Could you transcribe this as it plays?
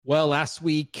Well, last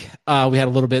week we had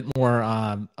a little bit more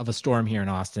of a storm here in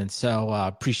Austin, so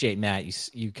appreciate Matt.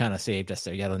 You kind of saved us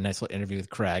there. You had a nice little interview with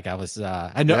Craig.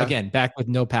 Again, back with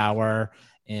no power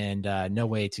and no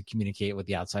way to communicate with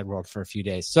the outside world for a few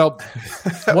days. So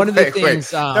one of the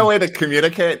things, no way to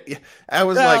communicate. I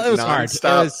was it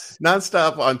was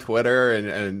nonstop on Twitter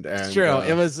and it's true.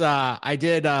 It was I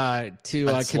did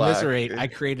to commiserate. I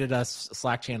created a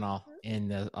Slack channel in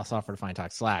the Software Defined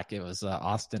Talk Slack. It was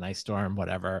Austin ice storm,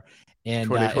 whatever. And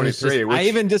 2023. I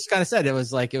even just kind of said it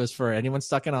was for anyone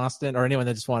stuck in Austin or anyone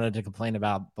that just wanted to complain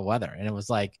about the weather. And it was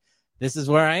like, this is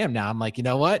where I am now. I'm like, you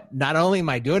know what? Not only am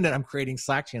I doing it, I'm creating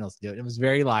Slack channels to do it. It was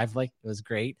very lively. It was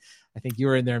great. I think you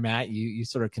were in there, Matt. You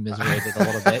sort of commiserated a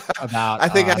little bit about. I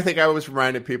think I was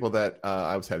reminding people that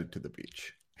I was headed to the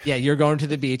beach. Yeah, you're going to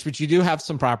the beach, but you do have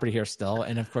some property here still,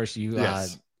 and of course you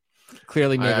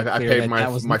clearly made it clear. I paid my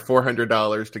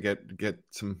 $400 to get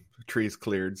some trees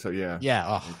cleared. So yeah.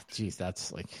 Oh, geez,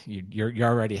 that's like you're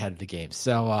already ahead of the game.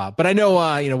 So, but I know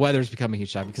weather's becoming a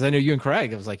huge topic because I know you and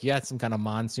Craig. It was like you had some kind of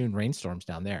monsoon rainstorms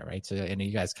down there, right? So I know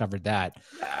you guys covered that.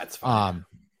 That's fine.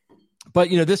 But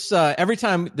this every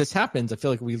time this happens, I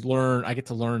feel like I get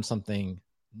to learn something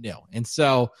new. And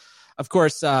so, of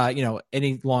course,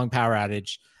 any long power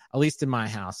outage, at least in my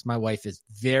house, my wife is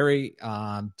very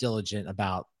diligent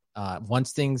about.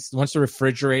 Once the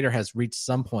refrigerator has reached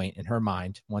some point in her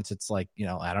mind, once it's like,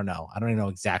 I don't even know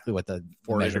exactly what the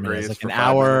measurement is, like an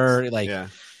hour,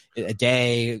 a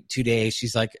day, 2 days.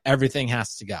 She's like, everything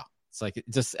has to go. It's like,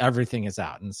 just everything is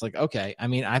out. And it's like, okay. I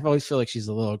mean, I've always feel like she's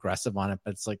a little aggressive on it,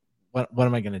 but it's like, what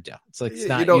am I going to do? It's like, it's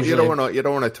not you don't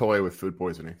want to toy with food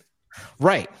poisoning.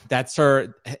 Right. That's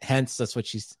her. Hence, that's what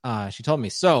she told me.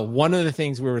 So one of the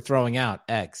things we were throwing out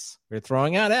eggs.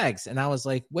 And I was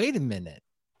like, wait a minute.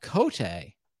 Cote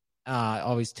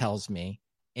always tells me,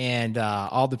 and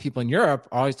all the people in Europe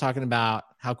are always talking about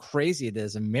how crazy it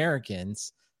is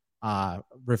Americans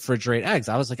refrigerate eggs.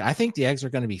 I was like, I think the eggs are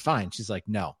going to be fine. She's like,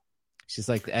 no. She's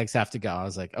like, the eggs have to go. I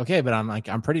was like, okay, but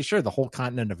I'm pretty sure the whole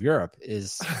continent of Europe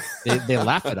is. They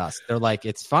laugh at us. They're like,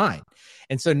 it's fine.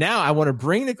 And so now I want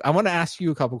to ask you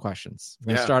a couple questions.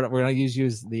 We're going to use you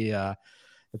as the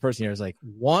person here. Is like,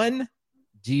 one,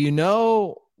 do you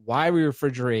know why we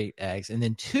refrigerate eggs? And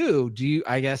then two,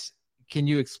 can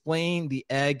you explain the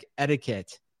egg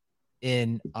etiquette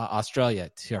in Australia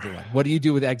to everyone? What do you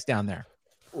do with eggs down there?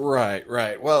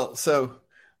 Right. Well, so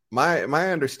my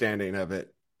understanding of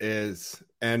it is,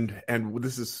 and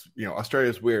this is,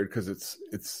 Australia's weird because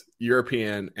it's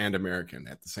European and American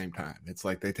at the same time. It's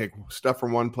like they take stuff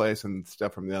from one place and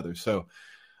stuff from the other. So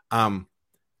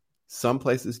some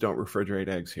places don't refrigerate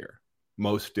eggs here.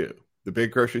 Most do. The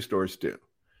big grocery stores do.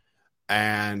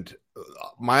 And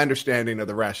my understanding of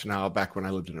the rationale back when I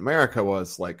lived in America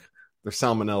was like there's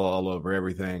salmonella all over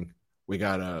everything. We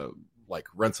got to like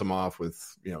rinse them off with,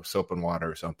 soap and water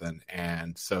or something.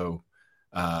 And so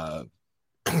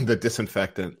the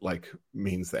disinfectant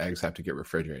means the eggs have to get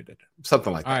refrigerated,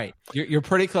 something like that. All right. You're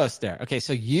pretty close there. Okay.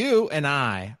 So you and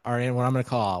I are in what I'm going to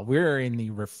call, we're in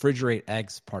the refrigerate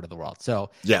eggs part of the world.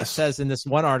 So yes. It says in this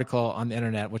one article on the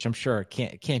internet, which I'm sure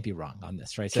can't be wrong on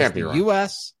this, right? It says can't be wrong.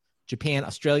 US, Japan,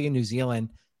 Australia, New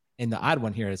Zealand, and the odd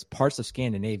one here is parts of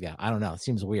Scandinavia. I don't know. It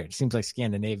seems weird. It seems like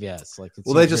Scandinavia is like.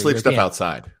 They just leave stuff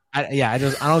outside. I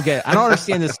don't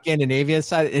understand the Scandinavia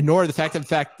side, and nor the fact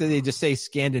that they just say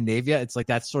Scandinavia. It's like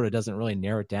that sort of doesn't really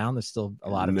narrow it down. There's still a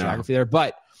lot of geography there,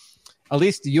 but at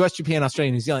least the U.S., Japan,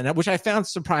 Australia, New Zealand, which I found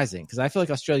surprising because I feel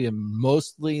like Australia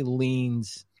mostly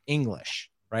leans English,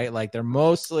 right? Like they're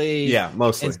mostly.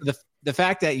 Mostly. So the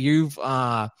fact that you've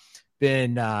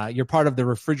you're part of the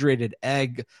refrigerated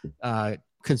egg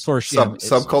consortium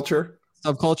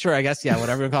subculture, I guess,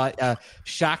 whatever you call it,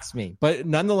 shocks me, but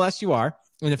nonetheless you are.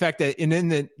 And the fact that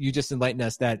you just enlightened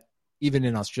us that even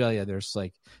in Australia there's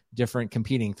like different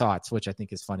competing thoughts, which I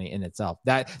think is funny in itself.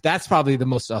 That's probably the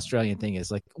most Australian thing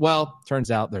is like, well, turns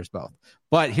out there's both.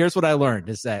 But here's what I learned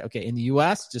is that okay, in the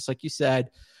US, just like you said,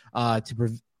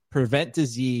 to prevent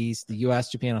disease, the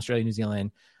US, Japan, Australia, New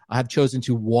Zealand have chosen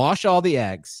to wash all the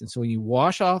eggs. And so when you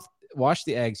wash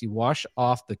the eggs, you wash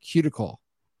off the cuticle,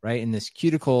 right? And this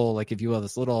cuticle, like if you will,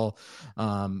 this little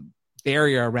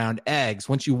barrier around eggs,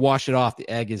 once you wash it off, the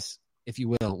egg is, if you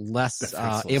will, less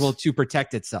able to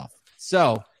protect itself.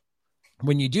 So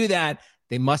when you do that,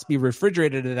 they must be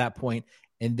refrigerated at that point.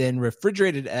 And then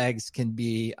refrigerated eggs can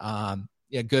be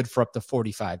good for up to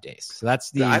 45 days. So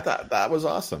that's I thought that was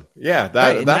awesome. Yeah,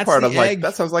 that part of like,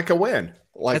 that sounds like a win.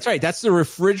 That's right. That's the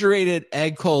refrigerated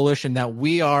egg coalition that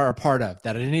we are a part of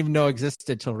that I didn't even know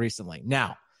existed till recently.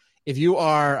 Now, if you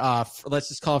are, let's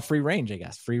just call it free range, I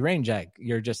guess, free range egg,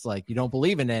 you're just like, you don't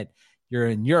believe in it. you're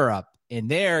in Europe, and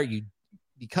there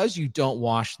because you don't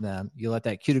wash them, you let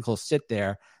that cuticle sit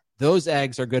there. Those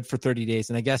eggs are good for 30 days.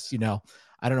 And I guess, I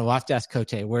don't know. We'll have to ask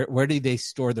Cote, where do they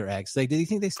store their eggs? Like, do you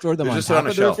think they store them on top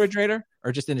of the refrigerator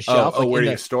or just in a shelf? Where do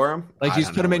you store them? Like, you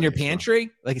just put them in your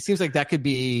pantry? Like, it seems like that could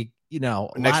be,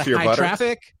 next to your high butter?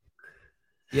 Traffic.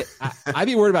 Yeah, I'd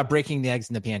be worried about breaking the eggs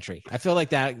in the pantry. I feel like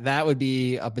that would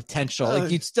be a potential.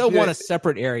 Like, you'd still want a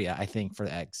separate area, I think, for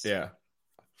the eggs. Yeah.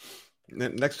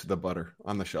 Next to the butter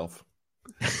on the shelf.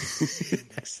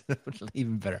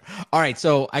 Even better. All right,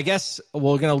 so I guess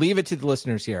we're going to leave it to the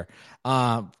listeners here.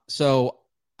 So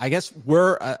I guess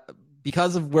we're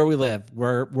because of where we live,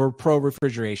 we're pro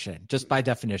refrigeration just by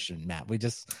definition, Matt. We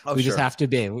just have to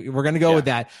be. We're going to go with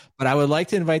that. But I would like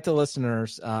to invite the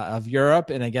listeners of Europe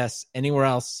and I guess anywhere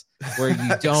else where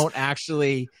you don't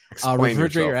actually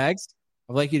refrigerate your eggs.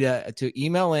 I'd like you to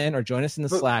email in or join us in the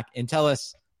Slack and tell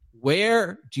us,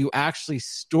 where do you actually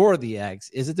store the eggs?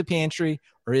 Is it the pantry,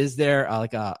 or is there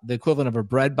the equivalent of a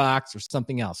bread box or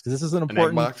something else? Because this is an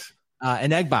important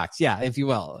an egg box, yeah, if you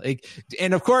will.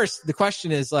 And of course, the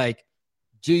question is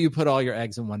do you put all your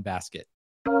eggs in one basket?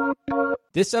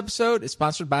 This episode is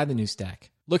sponsored by the New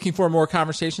Stack. Looking for more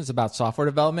conversations about software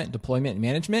development, deployment, and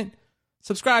management?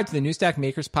 Subscribe to the New Stack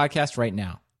Makers podcast right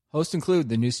now. Hosts include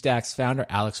the New Stack's founder,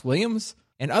 Alex Williams,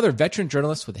 and other veteran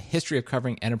journalists with a history of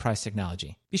covering enterprise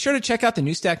technology. Be sure to check out the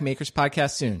New Stack Makers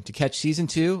podcast soon to catch season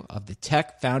 2 of the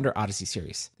Tech Founder Odyssey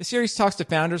series. The series talks to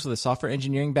founders with a software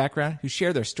engineering background who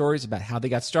share their stories about how they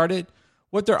got started,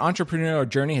 what their entrepreneurial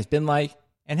journey has been like,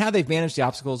 and how they've managed the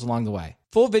obstacles along the way.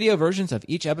 Full video versions of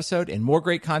each episode and more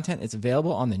great content is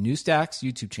available on the New Stack's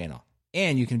YouTube channel.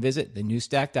 And you can visit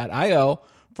thenewstack.io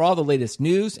for all the latest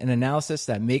news and analysis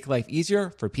that make life easier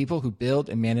for people who build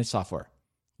and manage software.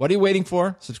 What are you waiting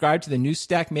for? Subscribe to the New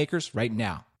Stack Makers right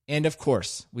now. And of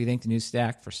course, we thank the New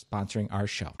Stack for sponsoring our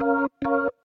show.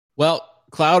 Well,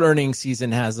 cloud earnings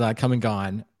season has come and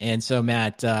gone. And so,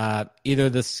 Matt, either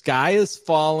the sky is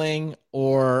falling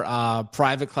or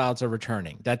private clouds are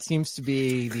returning. That seems to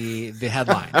be the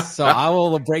headlines. So I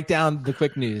will break down the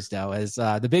quick news, though, as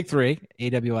the big three,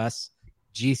 AWS,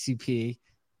 GCP,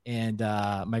 and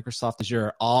Microsoft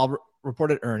Azure, all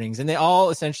reported earnings. And they all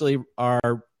essentially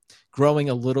are growing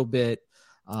a little bit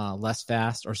less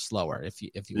fast or slower, if you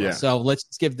will. Yeah. So let's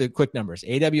just give the quick numbers.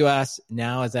 AWS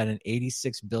now is at an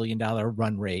 $86 billion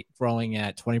run rate, growing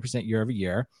at 20% year over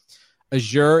year.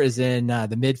 Azure is in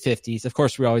the mid 50s. Of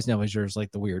course, we always know Azure is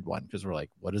like the weird one because we're like,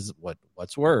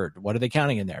 what's Word? What are they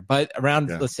counting in there? But around,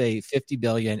 let's say 50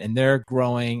 billion, and they're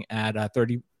growing at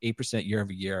 38% year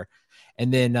over year.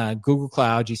 And then Google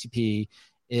Cloud, GCP,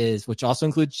 which also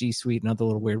includes G Suite, another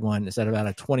little weird one, is at about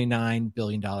a $29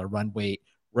 billion run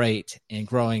rate and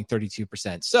growing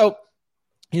 32%. So,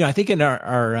 I think in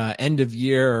our end of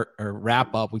year or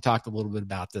wrap up, we talked a little bit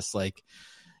about this,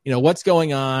 what's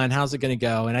going on? How's it going to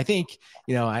go? And I think,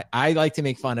 I like to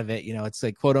make fun of it. It's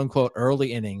like quote unquote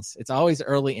early innings. It's always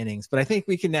early innings, but I think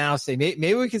we can now say,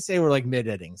 maybe we could say we're like mid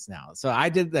innings now. So I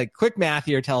did the quick math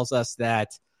here, tells us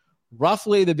that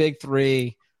roughly the big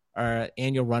three, our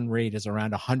annual run rate is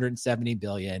around 170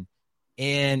 billion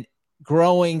and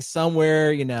growing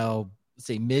somewhere,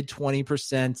 say mid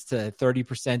 20% to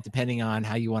 30%, depending on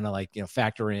how you want to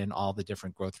factor in all the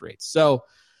different growth rates. So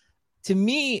to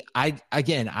me, I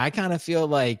kind of feel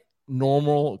like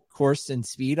normal course and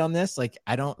speed on this.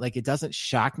 It doesn't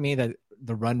shock me that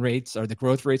the run rates or the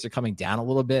growth rates are coming down a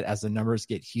little bit as the numbers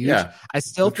get huge. Yeah. I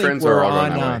still think we're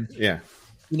on,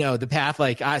 the path,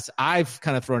 I've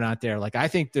kind of thrown out there, I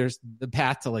think there's the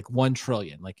path to 1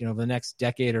 trillion, the next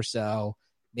decade or so,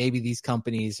 maybe these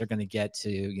companies are going to get to,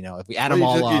 if we add them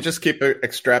all up. You just keep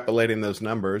extrapolating those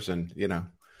numbers and,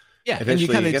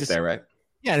 eventually you get there, right?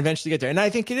 Yeah, and eventually get there. And I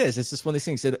think it is. It's just one of these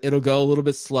things. It'll go a little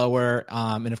bit slower.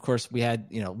 And of course, we had,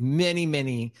 many,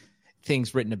 many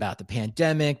things written about the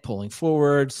pandemic, pulling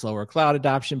forward, slower cloud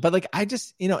adoption. But I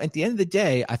just, at the end of the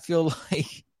day, I feel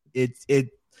like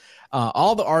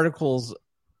all the articles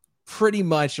pretty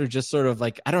much are just sort of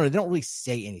I don't know, they don't really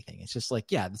say anything. It's just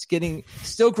it's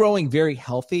still growing very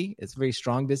healthy. It's very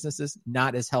strong businesses,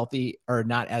 not as healthy or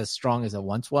not as strong as it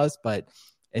once was, but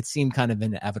it seemed kind of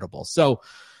inevitable. So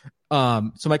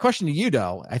my question to you,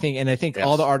 though, I think yes,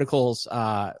 all the articles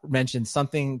mentioned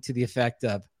something to the effect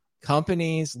of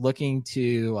companies looking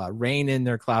to rein in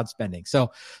their cloud spending.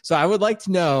 So I would like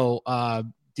to know,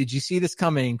 did you see this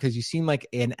coming? Because you seem like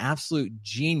an absolute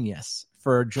genius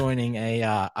for joining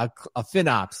a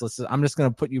FinOps. I'm just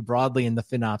going to put you broadly in the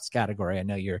FinOps category. I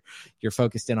know you're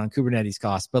focused in on Kubernetes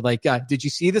costs, but did you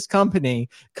see this company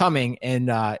coming? And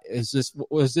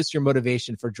was this your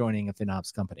motivation for joining a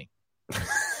FinOps company?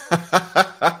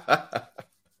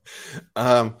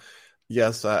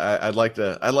 Yes, I'd like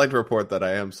to report that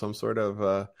I am some sort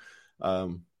of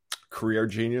career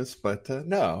genius, but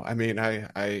no, I mean,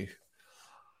 I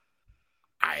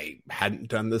hadn't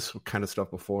done this kind of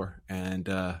stuff before, and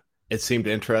it seemed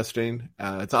interesting.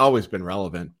 It's always been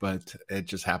relevant, but it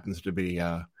just happens to be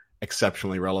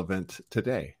exceptionally relevant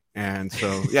today. And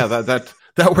so, yeah, that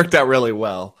worked out really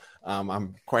well.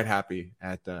 I'm quite happy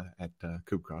at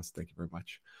KubeCost. Thank you very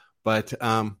much. But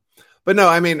no,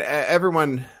 I mean,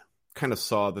 everyone kind of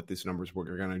saw that these numbers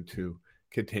were going to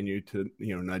continue to,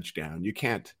 nudge down. You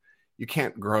can't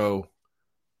grow.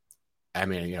 I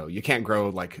mean, you can't grow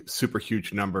like super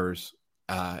huge numbers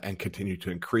and continue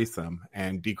to increase them,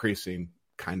 and decreasing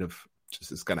kind of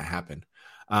just is going to happen.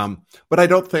 But I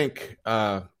don't think,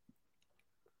 and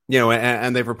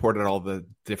they've reported all the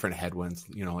different headwinds,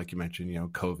 like you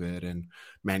mentioned, COVID and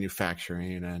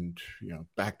manufacturing and,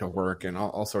 back to work and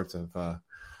all sorts of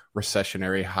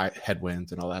recessionary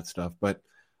headwinds and all that stuff. But,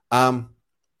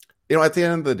 at the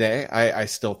end of the day, I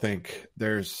still think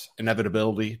there's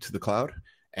inevitability to the cloud.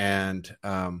 And,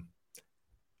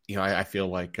 I feel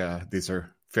like these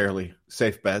are fairly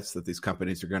safe bets that these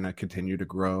companies are going to continue to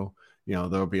grow.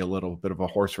 There'll be a little bit of a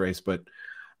horse race, but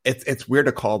it's weird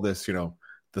to call this,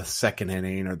 the second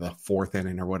inning or the fourth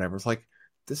inning or whatever. It's like,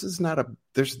 this is not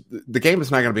the game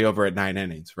is not going to be over at 9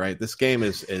 innings, right? This game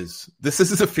this is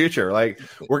the future. Like,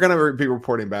 we're going to be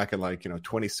reporting back in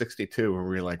 2062 when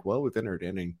we're like, well, we've entered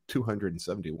inning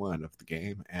 271 of the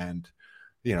game. And,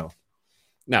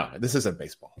 no, this isn't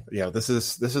baseball. This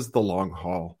is the long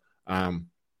haul. And,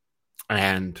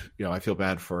 I feel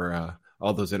bad for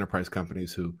all those enterprise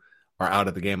companies who are out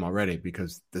of the game already,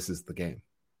 because this is the game.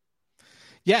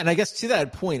 Yeah, and I guess to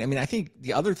that point, I mean, I think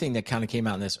the other thing that kind of came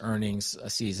out in this earnings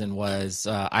season was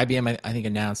IBM, I think,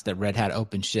 announced that Red Hat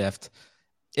OpenShift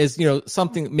is,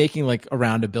 something making like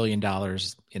around $1 billion,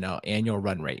 annual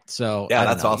run rate. So yeah,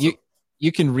 that's awesome.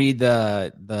 You can read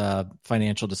the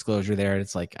financial disclosure there.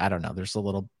 It's like, I don't know, there's a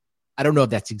little, I don't know if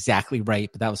that's exactly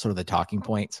right, but that was sort of the talking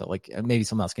point. So like, maybe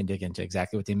someone else can dig into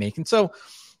exactly what they make. And so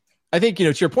I think, to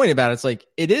your point about it, it's like,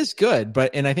 it is good,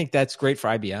 and I think that's great for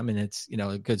IBM, and it's,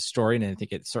 a good story. And I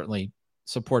think it certainly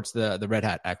supports the Red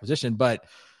Hat acquisition, but,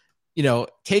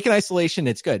 taken isolation,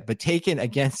 it's good, but taken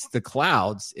against the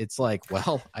clouds, it's like,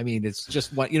 well, I mean, it's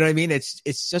just what, what I mean? It's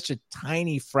such a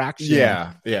tiny fraction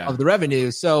of the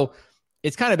revenue. So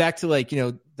it's kind of back to like,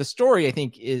 the story, I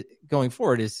think, is going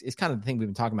forward is kind of the thing we've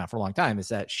been talking about for a long time, is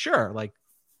that sure, like,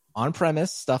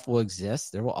 on-premise stuff will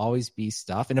exist. There will always be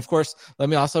stuff. And of course, let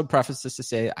me also preface this to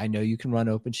say, I know you can run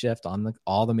OpenShift on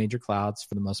all the major clouds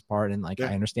for the most part. And I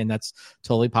understand that's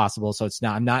totally possible. So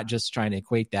I'm not just trying to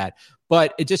equate that,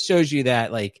 but it just shows you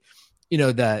that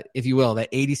if you will, that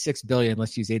 86 billion,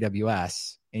 let's use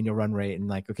AWS annual run rate. And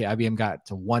okay, IBM got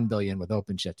to 1 billion with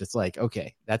OpenShift. It's like,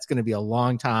 okay, that's going to be a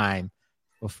long time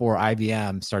before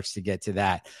IBM starts to get to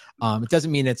that. It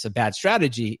doesn't mean it's a bad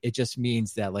strategy. It just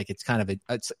means that it's kind of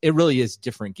it really is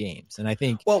different games. And I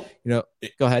think, go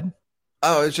ahead.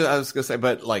 Oh, I was going to say,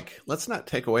 but let's not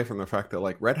take away from the fact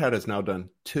that Red Hat has now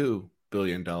done $2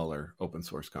 billion open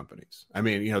source companies. I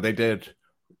mean, they did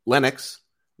Linux,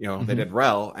 they did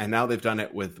RHEL, and now they've done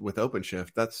it with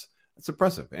OpenShift. That's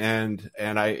impressive. And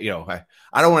I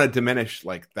don't want to diminish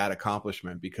that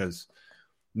accomplishment, because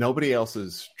nobody else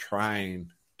is trying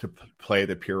to play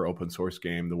the pure open source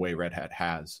game the way Red Hat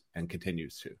has and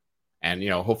continues to. And,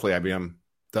 hopefully IBM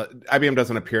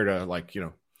doesn't appear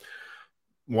to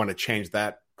want to change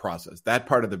that process. That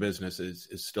part of the business is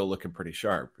still looking pretty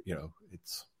sharp.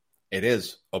 It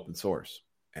is open source,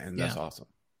 and that's awesome.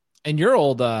 And your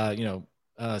old,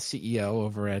 CEO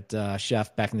over at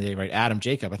Chef back in the day, right? Adam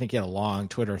Jacob, I think he had a long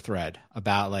Twitter thread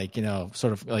about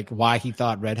sort of why he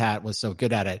thought Red Hat was so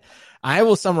good at it. I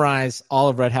will summarize all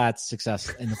of Red Hat's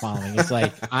success in the following. It's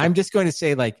I'm just going to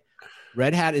say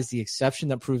Red Hat is the exception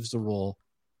that proves the rule.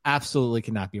 Absolutely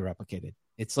cannot be replicated.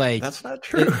 It's that's not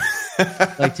true.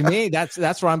 To me, that's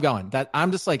where I'm going. That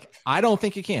I'm just I don't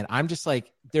think you can. I'm just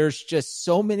there's just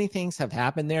so many things have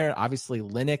happened there. Obviously,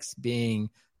 Linux being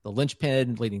the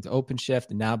linchpin leading to OpenShift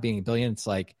and now being $1 billion. It's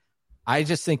I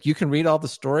just think you can read all the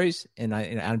stories, and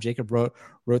Adam Jacob wrote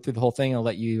through the whole thing. I'll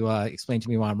let you explain to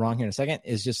me why I'm wrong here in a second.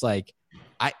 Is just I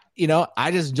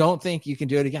just don't think you can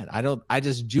do it again. I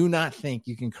just do not think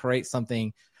you can create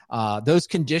something. Those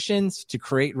conditions to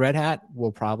create Red Hat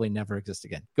will probably never exist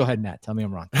again. Go ahead, Matt. Tell me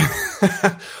I'm wrong.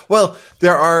 Well,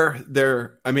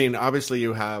 I mean, obviously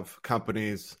you have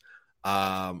companies,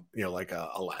 like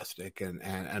Elastic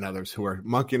and others who are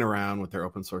monkeying around with their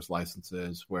open source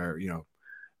licenses where,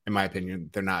 in my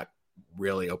opinion, they're not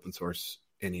really open source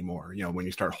anymore. When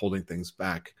you start holding things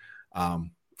back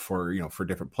for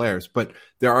different players, but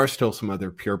there are still some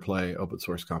other pure play open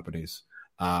source companies.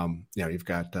 You've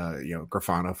got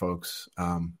Grafana folks.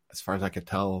 As far as I could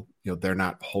tell, they're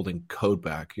not holding code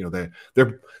back.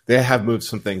 They have moved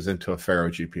some things into Affero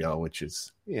GPL, which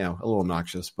is a little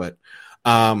noxious, but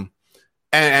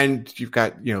and you've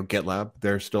got GitLab.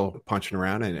 They're still punching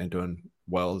around and doing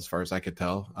well as far as I could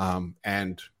tell,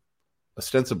 and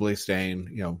ostensibly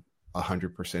staying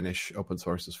 100% ish open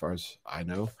source as far as I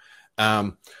know.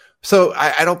 So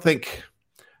I don't think.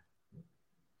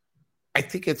 I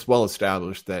think it's well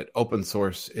established that open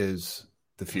source is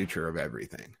the future of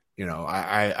everything.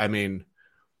 I mean,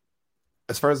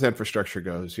 as far as the infrastructure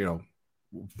goes,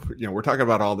 we're talking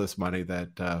about all this money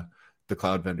that the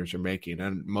cloud vendors are making,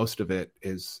 and most of it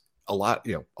is a lot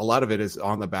of it is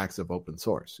on the backs of open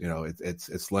source.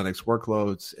 It's Linux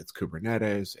workloads, it's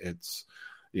Kubernetes, it's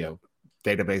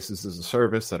databases as a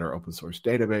service that are open source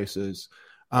databases.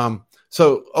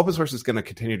 So open source is going to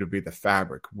continue to be the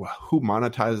fabric. Who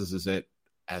monetizes it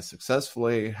as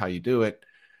successfully, how you do it.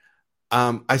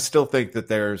 I still think that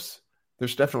there's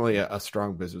definitely a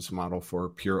strong business model for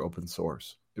pure open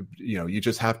source. You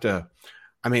just have to,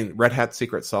 Red Hat's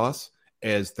secret sauce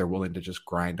is they're willing to just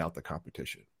grind out the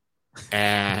competition.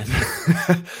 And,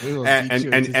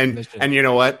 and you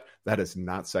know what? That is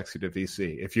not sexy to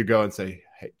VC. If you go and say,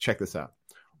 hey, check this out.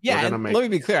 Yeah, and let me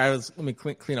be clear. Let me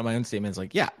clean up my own statements.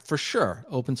 Like, yeah, for sure,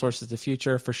 open source is the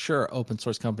future. For sure, open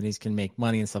source companies can make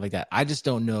money and stuff like that. I just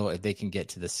don't know if they can get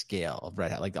to the scale of Red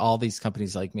Hat. Like all these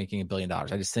companies, like making $1 billion. I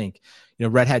just think,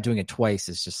 Red Hat doing it twice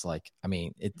is just like,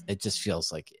 it just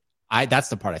feels like that's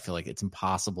the part I feel like it's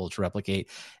impossible to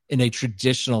replicate in a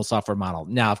traditional software model.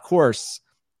 Now, of course,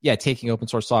 yeah, taking open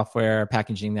source software,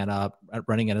 packaging that up,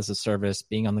 running it as a service,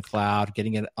 being on the cloud,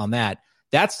 getting it on that.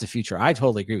 That's the future. I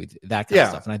totally agree with that kind of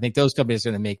stuff. And I think those companies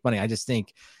are going to make money. I just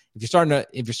think if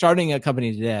you're starting a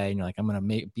company today and you're like, I'm going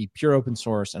to be pure open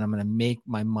source and I'm going to make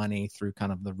my money through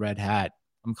kind of the Red Hat,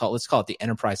 let's call it the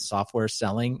enterprise software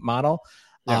selling model.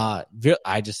 Yeah.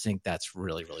 I just think that's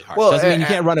really, really hard. Well, doesn't mean you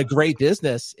can't run a great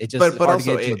business. It just hard to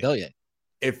get to $1 billion.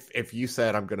 If you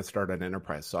said I'm going to start an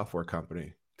enterprise software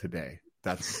company today,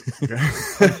 that's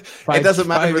it doesn't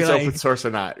matter if it's open source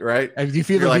or not, right? And do you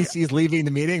feel the VCs leaving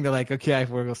the meeting? They're like, okay,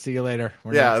 we'll see you later.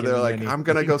 They're like, I'm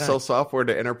going to go sell software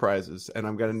to enterprises and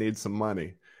I'm going to need some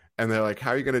money. And they're like, how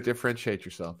are you going to differentiate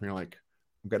yourself? And you're like,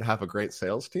 I'm going to have a great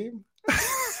sales team.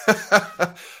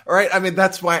 All right.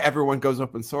 That's why everyone goes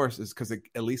open source, is because it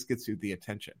at least gets you the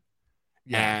attention.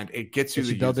 Yeah. And it gets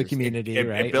you build the community,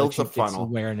 right? It builds a funnel.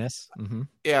 Awareness. Mm-hmm.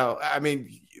 Yeah.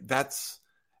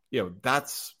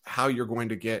 That's how you're going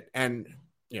to get, and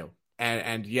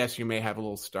yes, you may have a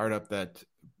little startup that,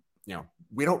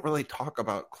 we don't really talk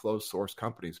about closed source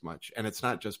companies much. And it's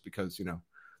not just because,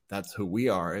 that's who we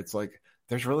are. It's like,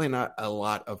 there's really not a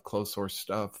lot of closed source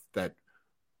stuff that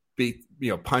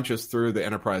punches through the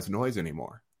enterprise noise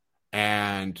anymore.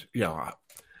 And,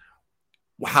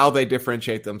 how they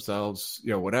differentiate themselves,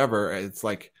 whatever, it's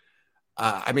like,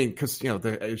 because,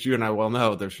 as you and I well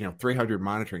know, there's, 300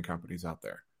 monitoring companies out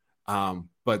there.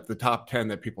 But the top 10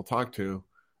 that people talk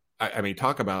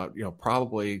about,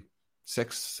 probably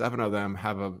 6-7 of them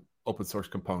have a open source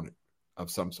component of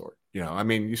some sort.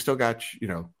 You still got,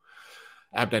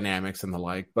 AppDynamics and the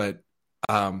like, but,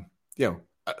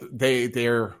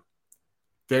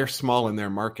 they're small in their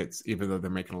markets, even though they're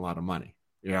making a lot of money,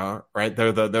 right?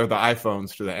 They're the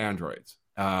iPhones to the Androids.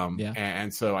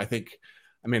 And so I think,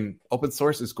 open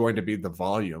source is going to be the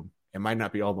volume. It might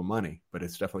not be all the money, but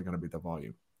it's definitely going to be the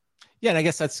volume. Yeah, and I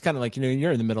guess that's kind of like,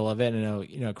 you're in the middle of it.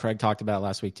 And Craig talked about it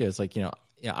last week too. It's like,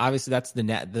 obviously that's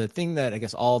the thing that I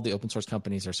guess all the open source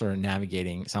companies are sort of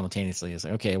navigating simultaneously is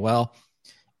like, okay, well,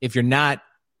 if you're not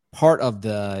part of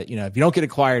the, if you don't get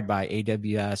acquired by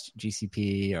AWS,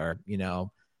 GCP, or,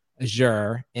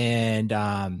 Azure, and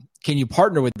can you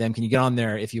partner with them? Can you get on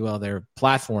their, if you will, their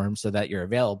platform so that you're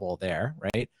available there,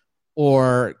 right?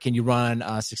 Or can you run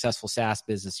a successful SaaS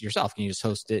business yourself? Can you just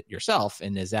host it yourself?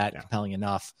 And is that compelling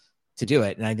enough to do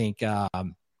it? And I think,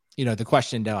 the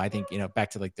question though, I think,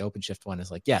 back to like the OpenShift one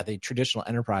is like, yeah, the traditional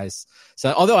enterprise.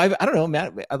 So although I don't know,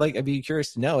 Matt, I'd be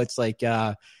curious to know. It's like,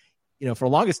 for the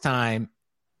longest time,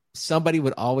 somebody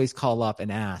would always call up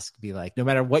and ask, be like, no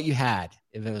matter what you had,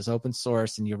 if it was open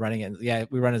source and you're running it, yeah,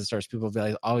 we run as a source, people would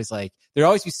be always like, there'd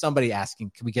always be somebody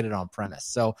asking, can we get it on premise?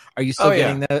 So are you still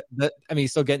getting you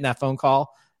still getting that phone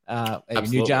call at your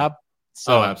new job?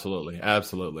 So, absolutely.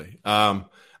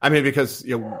 Because,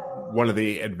 one of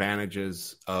the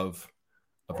advantages of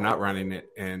not running it,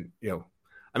 and,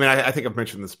 I think I've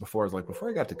mentioned this before, is like before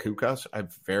I got to KubeCon, I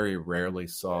very rarely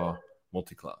saw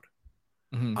multi-cloud.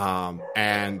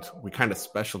 And we kind of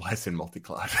specialize in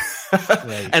multi-cloud.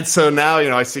 Right. And so now,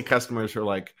 I see customers who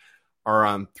are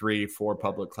on 3-4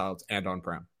 public clouds and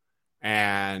on-prem.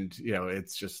 And,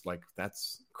 it's just like,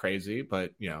 that's crazy,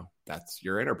 but that's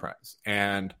your enterprise.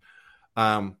 And,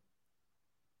 so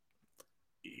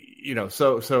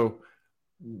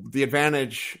the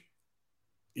advantage,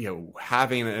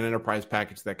 having an enterprise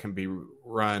package that can be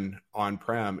run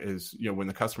on-prem is, when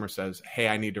the customer says, hey,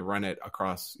 I need to run it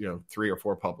across, 3 or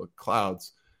 4 public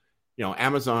clouds,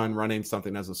 Amazon running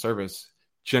something as a service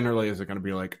generally isn't going to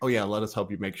be like, oh yeah, let us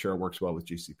help you make sure it works well with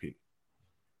GCP.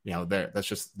 That's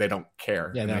just, they don't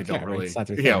care. Yeah, they don't really, right?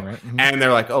 Thing, right? And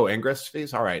they're like, oh, ingress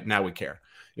fees. All right. Now we care,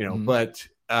 but,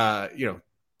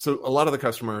 so a lot of the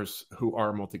customers who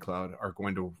are multi-cloud are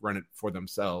going to run it for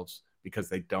themselves because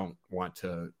they don't want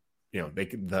to,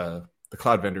 the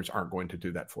cloud vendors aren't going to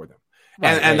do that for them.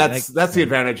 Right, and that's the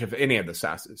advantage of any of the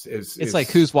SaaSes is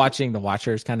like who's watching the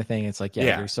watchers kind of thing. It's like,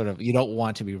 you're you don't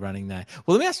want to be running that.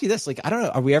 Well, let me ask you this. Like, I don't know,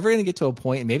 are we ever going to get to a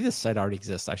point, and maybe this site already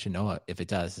exists, I should know if it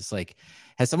does. It's like,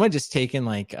 has someone just taken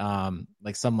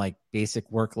some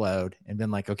basic workload and been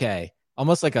like, okay,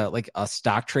 almost like a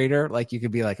stock trader, like you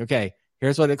could be like, okay,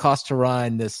 here's what it costs to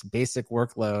run this basic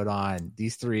workload on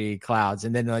these 3 clouds.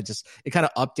 And then it kind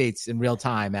of updates in real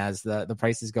time as the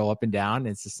prices go up and down. And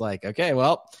it's just like, okay,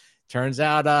 well, turns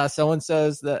out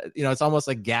so-and-so's it's almost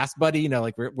like Gas Buddy,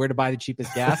 like where to buy the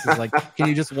cheapest gas. Is like, can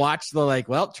you just watch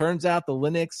turns out the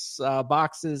Linux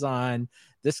boxes on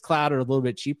this cloud are a little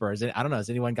bit cheaper. I don't know,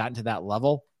 has anyone gotten to that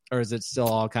level, or is it still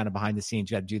all kind of behind the scenes?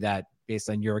 You got to do that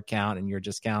based on your account and your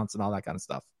discounts and all that kind of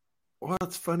stuff. Well,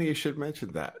 it's funny you should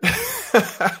mention that.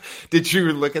 Did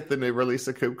you look at the new release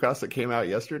of Kubecast that came out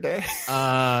yesterday?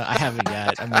 I haven't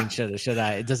yet. I mean, should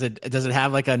I? Does it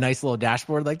have like a nice little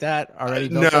dashboard like that already?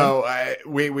 No,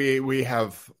 we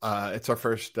have. It's our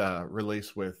first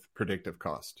release with predictive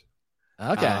cost.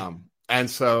 Okay. And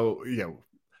so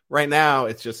right now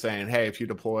it's just saying, hey, if you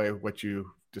deploy what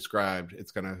you described,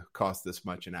 it's going to cost this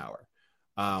much an hour.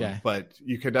 But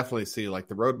you can definitely see like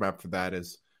the roadmap for that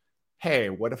is, hey,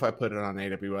 what if I put it on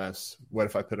AWS? What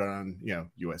if I put it on,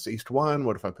 US East 1?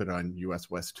 What if I put it on US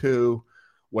West 2?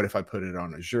 What if I put it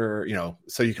on Azure?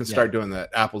 So you can start doing the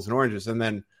apples and oranges. And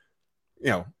then,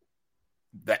 the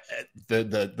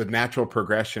natural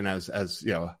progression as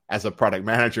a product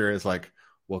manager is like,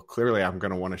 well, clearly I'm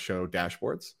going to want to show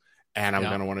dashboards, and I'm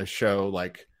going to want to show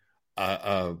like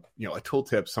a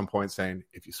tooltip some point saying,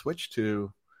 if you switch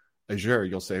to Azure,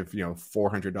 you'll save,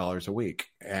 $400 a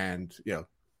week. And,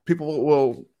 people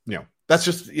will, that's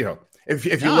just, if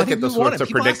you look at the sorts of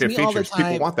predictive features,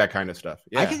 people want that kind of stuff.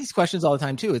 Yeah. I get these questions all the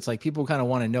time too. It's like people kind of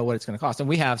want to know what it's going to cost, and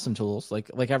we have some tools,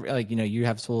 you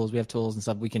have tools, we have tools and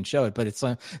stuff we can show it, but it's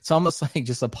almost like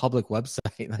just a public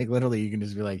website. Like literally, you can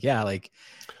just be like,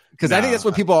 because I think that's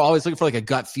what people are always looking for, like a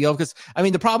gut feel. Because I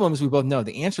mean, the problem is we both know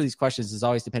the answer to these questions is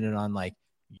always dependent on like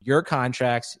your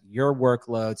contracts, your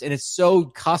workloads, and it's so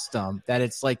custom that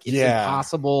it's like it's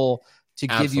impossible to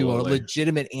give you a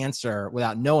legitimate answer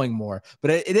without knowing more.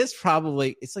 But it is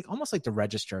probably, it's like almost like to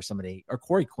register somebody, or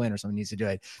Corey Quinn or someone needs to do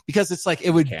it, because it's like, it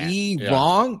would be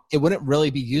wrong. It wouldn't really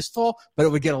be useful, but it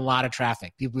would get a lot of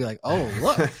traffic. People would be like, oh,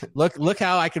 look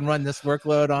how I can run this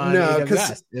workload on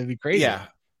AWS. It'd be crazy. Yeah.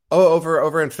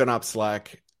 Over in FinOps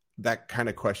Slack, that kind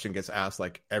of question gets asked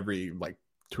like every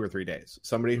 2 or 3 days.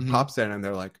 Somebody pops in and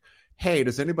they're like, hey,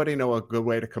 does anybody know a good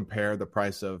way to compare the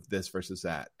price of this versus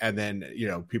that? And then,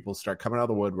 people start coming out of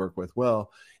the woodwork with,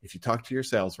 well, if you talk to your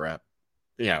sales rep,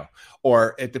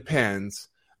 or it depends,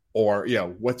 or,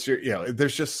 what's your,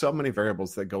 there's just so many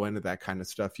variables that go into that kind of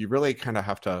stuff. You really kind of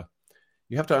have to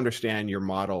understand your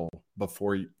model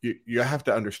before you have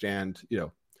to understand,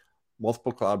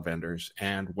 multiple cloud vendors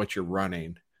and what you're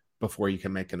running before you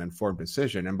can make an informed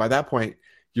decision. And by that point,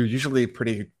 you're usually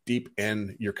pretty deep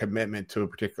in your commitment to a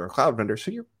particular cloud vendor,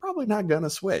 so you're probably not going to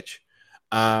switch.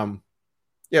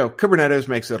 Kubernetes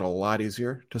makes it a lot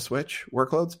easier to switch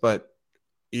workloads, but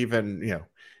even at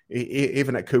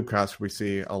Kubecast, we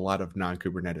see a lot of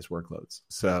non-Kubernetes workloads.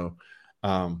 So,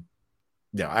 I'll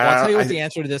tell you what the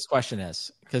answer to this question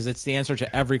is, because it's the answer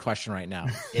to every question right now.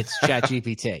 It's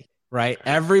ChatGPT. Right.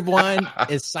 Everyone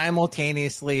is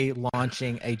simultaneously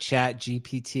launching a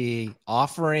ChatGPT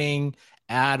offering,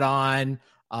 add-on,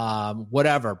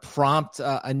 whatever, prompt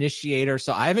initiator.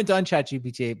 So I haven't done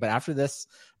ChatGPT, but after this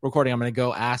recording, I'm going to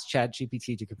go ask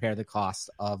ChatGPT to compare the cost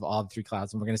of all the 3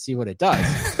 clouds, and we're going to see what it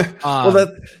does.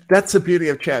 Well, that's the beauty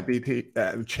of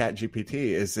ChatGPT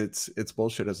is it's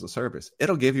bullshit as a service.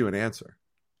 It'll give you an answer.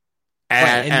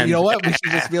 And you know what? We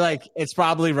should just be like, it's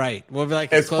probably right. We'll be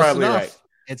like, it's probably enough. Right.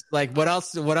 It's like, what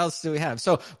else do we have?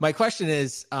 So my question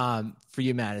is, for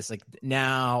you, Matt, is like,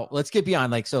 now let's get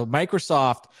beyond like, so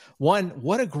Microsoft,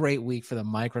 what a great week for the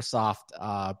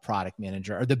Microsoft product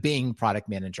manager, or the Bing product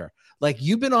manager. Like,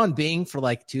 you've been on Bing for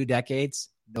like 2 decades.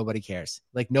 Nobody cares.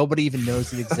 Like, nobody even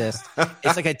knows it exists.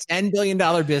 It's like a $10 billion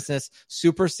business,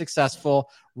 super successful,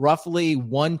 roughly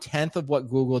 1/10 of what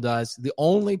Google does. The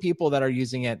only people that are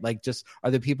using it, like, just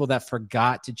are the people that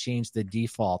forgot to change the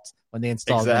default when they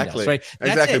install Windows, right?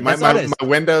 Exactly. My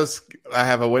Windows, I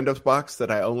have a Windows box that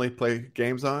I only play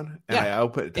games on, and I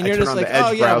turn on the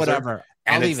Edge browser, whatever.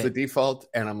 and it's the default,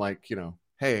 and I'm like,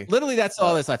 hey. Literally, that's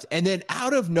all that's left. And then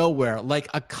out of nowhere, like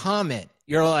a comment,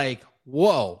 you're like,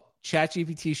 whoa.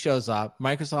 ChatGPT shows up.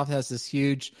 Microsoft has this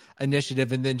huge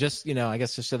initiative, and then just, I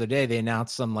guess just the other day they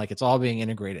announced some, like, it's all being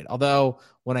integrated. Although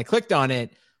when I clicked on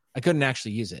it, I couldn't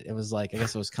actually use it. It was like, I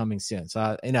guess it was coming soon.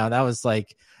 So that was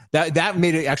like that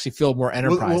made it actually feel more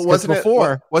enterprise.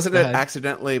 Wasn't it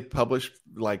accidentally published?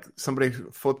 Like, somebody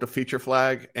flipped a feature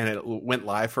flag and it went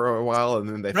live for a while, and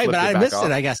then they flipped it back off. Right, but I missed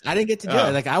it. I guess I didn't get to do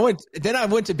it. Like, I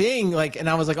went to Bing, like, and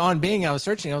I was like on Bing. I was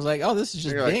searching. I was like, oh, this is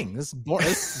just Bing. Like, this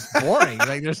is boring.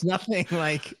 Like, there's nothing.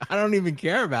 Like, I don't even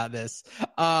care about this.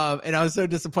 And I was so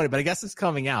disappointed. But I guess it's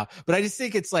coming out. But I just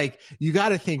think it's like, you got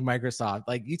to think Microsoft.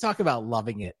 Like, you talk about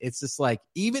loving it. It's just like,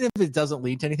 even if it doesn't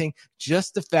lead to anything,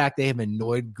 just the fact they have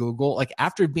annoyed Google, like,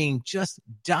 after being just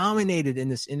dominated in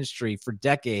this industry for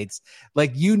decades, like,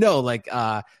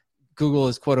 Google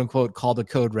is quote unquote called a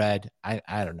code red. I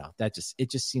don't know. It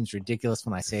just seems ridiculous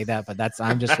when I say that, but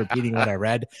I'm just repeating what I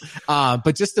read.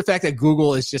 But just the fact that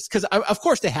Google is just, because of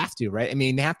course they have to, right? I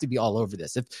mean, they have to be all over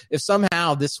this. If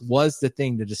somehow this was the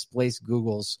thing to displace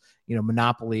Google's,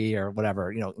 monopoly or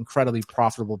whatever, incredibly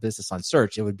profitable business on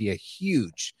search, it would be a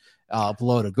huge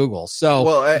blow to Google. So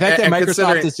the fact that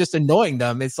Microsoft is just annoying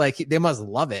them, it's like they must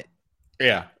love it.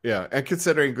 Yeah. And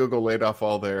considering Google laid off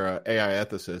all their AI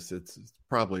ethicists, it's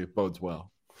probably bodes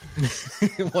well.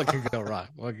 What could go wrong?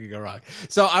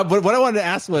 So what I wanted to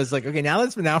ask was, like, okay, now that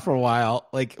it's been out for a while,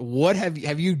 like, what have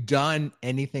you done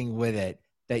anything with it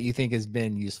that you think has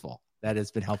been useful, that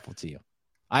has been helpful to you?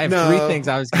 I have 3 things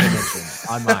I was going to mention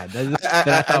on mine that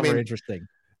I thought were interesting.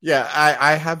 Yeah,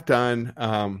 I have done.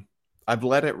 I've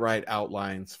let it write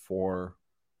outlines for,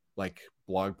 like,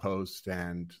 blog posts,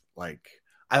 and like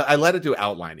I let it do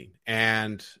outlining,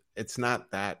 and it's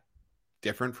not that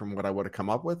different from what I would have come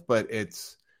up with, but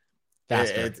it's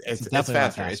faster. It's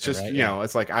faster. It's just, right?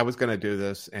 It's like, I was going to do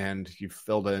this, and you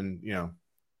filled in,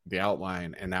 the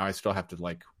outline, and now I still have to,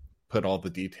 like, put all the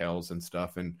details and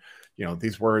stuff. And,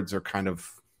 these words are kind of,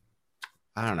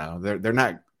 I don't know, they're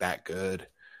not that good.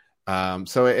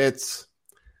 So it's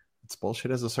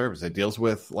bullshit as a service. It deals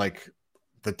with, like,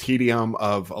 the tedium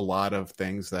of a lot of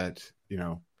things that,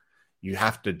 you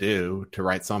have to do to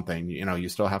write something. You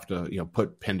still have to,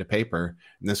 put pen to paper.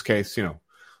 In this case,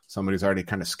 somebody's already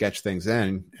kind of sketched things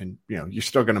in, and, you're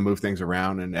still going to move things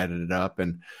around and edit it up.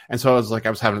 And so I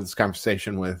was having this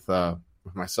conversation with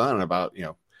my son about,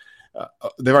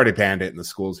 they've already banned it in the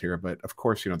schools here, but of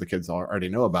course, the kids already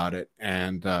know about it.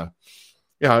 And, I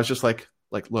was just like,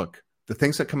 look, the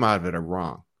things that come out of it are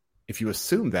wrong. If you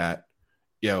assume that,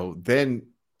 then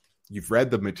you've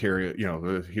read the material.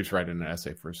 He was writing an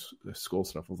essay for school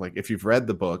stuff. It was like, if you've read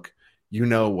the book,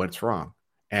 what's wrong,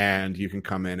 and you can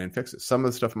come in and fix it. Some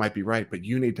of the stuff might be right, but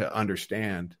you need to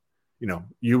understand,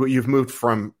 you've moved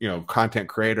from, content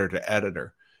creator to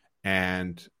editor.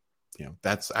 And,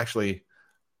 that's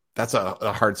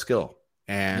a hard skill.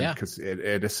 And because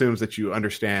it assumes that you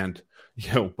understand,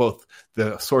 both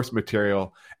the source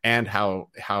material and how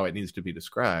it needs to be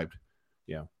described.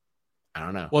 I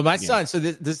don't know. Well, my son, so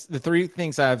the 3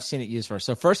 things I've seen it used for.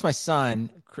 So first, my son,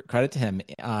 credit to him,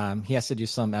 he has to do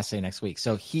some essay next week.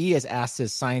 So he has asked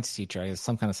his science teacher,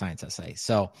 some kind of science essay.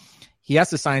 So he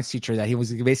asked the science teacher that he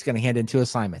was basically going to hand in 2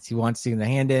 assignments. He wants to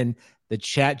hand in the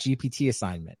ChatGPT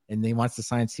assignment, and then he wants the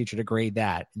science teacher to grade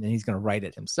that, and then he's going to write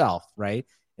it himself, right?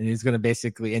 And he's going to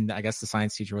basically, and I guess the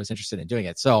science teacher was interested in doing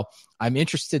it. So I'm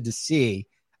interested to see,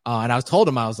 and I told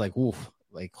him, I was like, oof,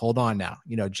 like, hold on now.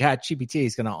 ChatGPT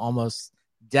is going to almost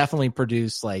definitely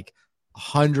produce like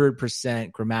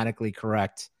 100% grammatically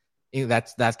correct.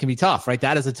 That can be tough, right?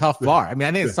 That is a tough bar. I mean,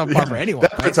 I think it's a tough bar for anyone.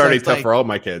 It's already tough for all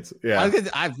my kids. Yeah.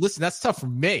 Listen, that's tough for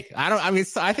me. I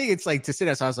think it's like to sit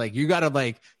there. So I was like, you got to,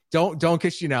 like, don't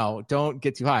get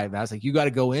too high. But I was like, you got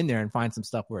to go in there and find some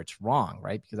stuff where it's wrong,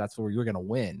 right? Because that's where you're going to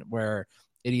win, where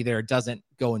it either doesn't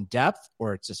go in depth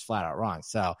or it's just flat out wrong.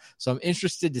 So I'm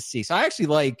interested to see. So I actually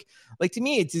like to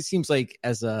me, it just seems like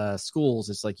as schools,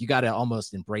 it's like, you got to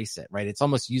almost embrace it, right? It's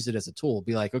almost use it as a tool.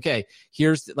 Be like, okay,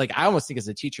 here's, like, I almost think as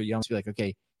a teacher, you almost be like,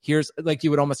 okay, here's like, you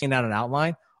would almost hand out an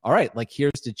outline. All right, like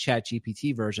here's the Chat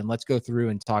GPT version. Let's go through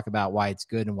and talk about why it's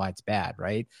good and why it's bad,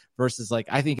 right? Versus like,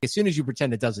 I think as soon as you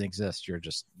pretend it doesn't exist, you're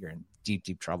in deep,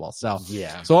 deep trouble. So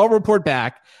yeah. So I'll report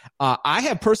back. I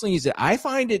have personally used it. I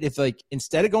find it if like,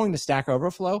 instead of going to Stack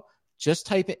Overflow, just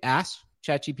type it, ask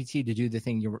ChatGPT to do the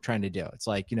thing you're trying to do. It's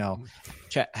like,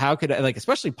 how could I, like,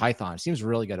 especially Python, it seems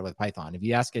really good with Python. If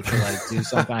you ask it to like do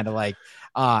some kind of like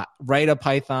write a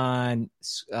Python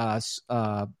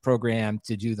program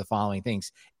to do the following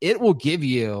things, it will give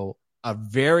you a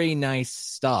very nice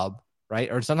stub,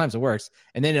 right? Or sometimes it works.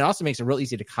 And then it also makes it real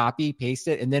easy to copy, paste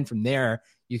it. And then from there,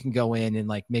 you can go in and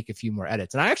like make a few more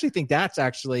edits. And I actually think that's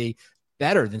actually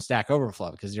better than Stack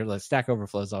Overflow, because you're like, Stack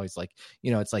Overflow is always like,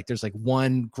 it's like there's like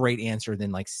one great answer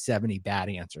than like 70 bad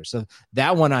answers. So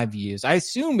that one I've used. I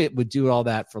assume it would do all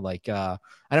that for like I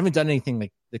haven't done anything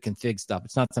like the config stuff.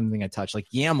 It's not something I touch. Like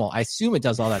YAML, I assume it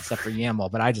does all that stuff for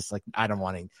YAML, but I just like, I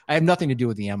have nothing to do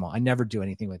with YAML. I never do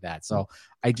anything with that. So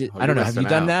I don't know. Have you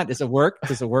done that? Does it work?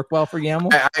 Does it work well for YAML?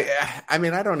 I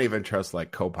mean, I don't even trust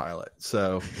like Copilot.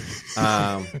 So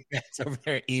it's over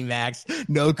there, Emacs,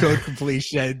 no code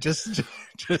completion. Just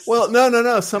well,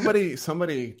 no.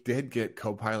 Somebody did get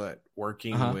Copilot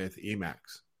working with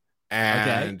Emacs,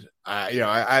 and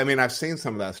I mean, I've seen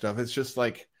some of that stuff. It's just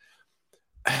like,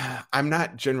 I'm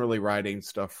not generally writing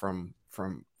stuff from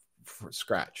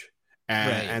scratch.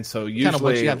 And so usually kind of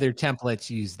once you have their templates,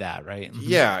 use that, right?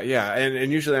 Yeah.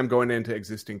 And usually I'm going into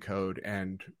existing code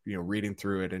and, reading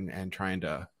through it and trying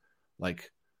to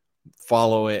like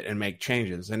follow it and make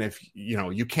changes. And if,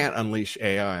 you can't unleash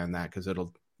AI on that, because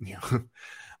it'll,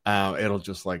 it'll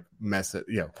just like mess it,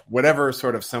 whatever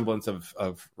sort of semblance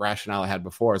of rationale I had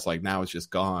before, it's like, now it's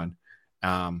just gone.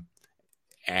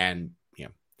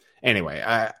 Anyway,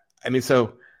 I mean,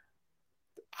 so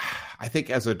I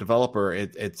think as a developer,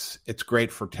 it's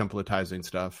great for templatizing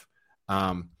stuff.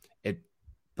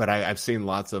 But I've seen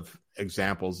lots of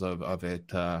examples of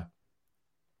it,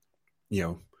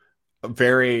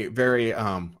 very, very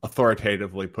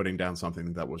authoritatively putting down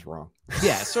something that was wrong.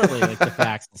 Yeah, certainly like the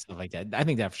facts and stuff like that. I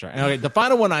think that for sure. Okay, the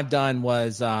final one I've done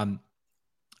was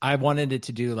I wanted it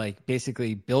to do like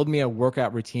basically build me a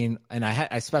workout routine, and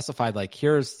I specified like,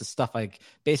 here's the stuff, like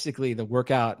basically the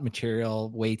workout material,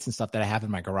 weights and stuff that I have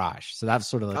in my garage. So that's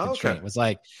sort of like constraint. It was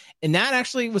like, and that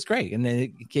actually was great. And then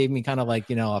it gave me kind of like,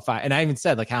 and I even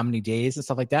said like how many days and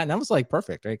stuff like that. And that was like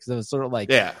perfect, right? Because it was sort of like,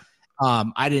 yeah.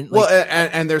 I didn't like,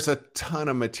 and there's a ton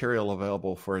of material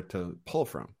available for it to pull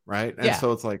from, right? And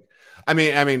so it's like, I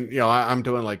mean, I'm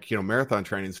doing like, marathon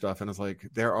training stuff, and it's like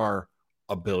there are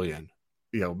a billion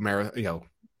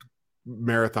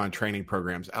marathon training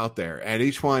programs out there, and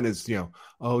each one is,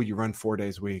 oh, you run 4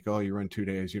 days a week, oh, you run 2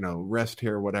 days, rest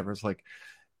here, whatever. It's like,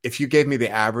 if you gave me the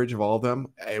average of all of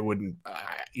them, it wouldn't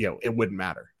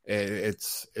matter.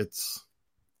 It's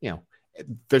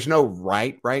there's no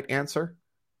right answer.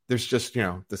 There's just,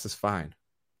 this is fine.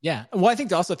 Yeah. Well, I think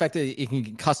the also fact that it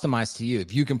can customize to you.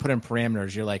 If you can put in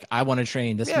parameters, you're like, I want to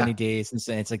train this many days,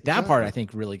 and it's like that part I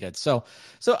think really good. So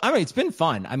I mean, it's been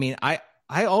fun. I mean, I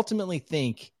ultimately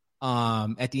think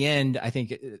at the end, I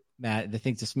think, Matt, I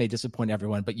think this may disappoint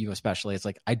everyone, but you especially, it's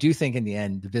like, I do think in the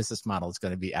end, the business model is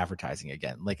going to be advertising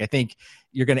again. Like, I think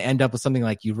you're going to end up with something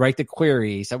like you write the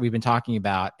queries that we've been talking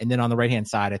about. And then on the right-hand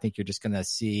side, I think you're just going to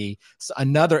see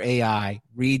another AI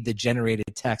read the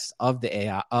generated text of the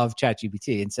AI of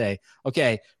ChatGPT and say,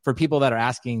 okay, for people that are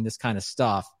asking this kind of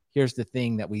stuff, here's the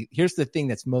thing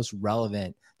that's most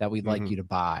relevant that we'd like you to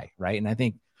buy. Right. And I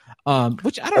think,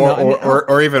 which I don't know,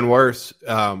 or even worse,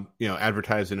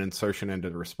 advertising insertion into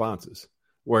the responses,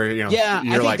 where I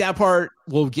think like, that part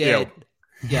will get,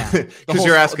 because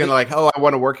you're asking like, oh, I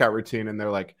want a workout routine, and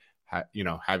they're like, have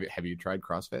you tried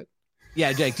CrossFit?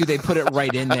 Yeah, Jake, do they put it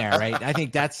right in there? Right, I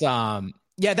think that's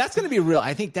that's going to be real.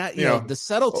 I think that the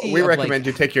subtlety. We recommend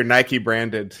you take your Nike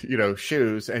branded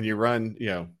shoes and you run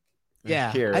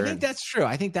here. I think that's true.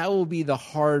 I think that will be the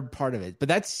hard part of it, but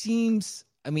that seems,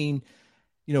 I mean,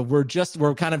 we're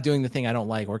kind of doing the thing I don't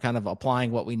like. We're kind of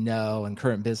applying what we know and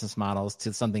current business models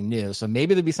to something new. So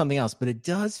maybe there'll be something else, but it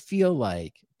does feel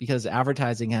like, because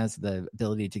advertising has the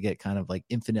ability to get kind of like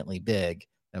infinitely big,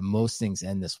 that most things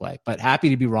end this way. But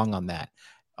happy to be wrong on that.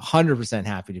 100%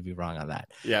 happy to be wrong on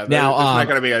that. Yeah. Now, there's not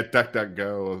going to be a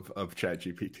DuckDuckGo of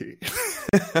ChatGPT.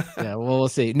 Yeah. Well, we'll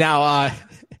see. Now,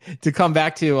 to come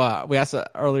back to, we asked an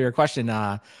earlier question,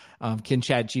 can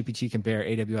ChatGPT compare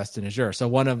AWS to Azure? So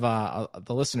one of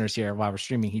the listeners here, while we're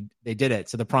streaming, they did it.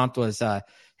 So the prompt was,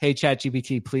 hey,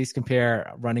 ChatGPT, please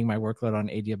compare running my workload on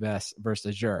AWS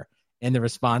versus Azure. And the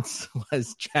response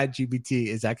was ChatGPT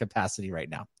is at capacity right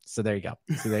now. So there you go.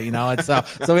 So there, it's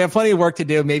so we have plenty of work to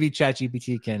do. Maybe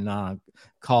ChatGPT can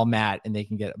call Matt and they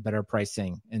can get better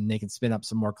pricing and they can spin up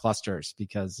some more clusters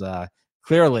because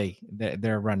clearly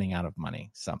they're running out of money.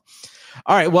 So,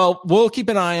 all right. Well, we'll keep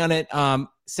an eye on it.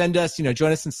 Send us,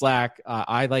 join us in Slack.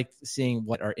 I like seeing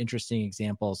what are interesting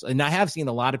examples. And I have seen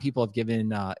a lot of people have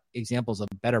given examples of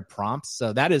better prompts.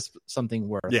 So that is something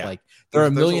worth like, there are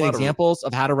a million examples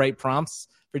of how to write prompts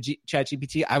for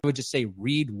ChatGPT. I would just say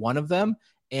read one of them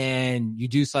and you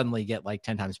do suddenly get like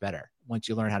 10 times better once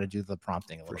you learn how to do the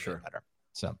prompting a little bit better.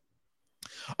 So,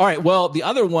 all right. Well, the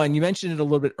other one, you mentioned it a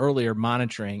little bit earlier,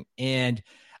 monitoring. And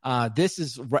this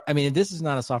is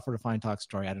not a software-defined talk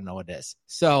story. I don't know what it is.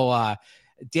 So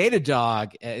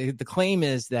Datadog, the claim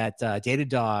is that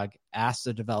Datadog asked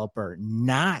the developer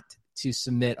not to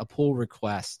submit a pull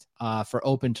request for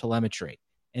open telemetry.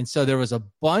 And so there was a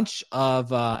bunch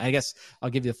of, I guess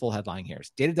I'll give you the full headline here.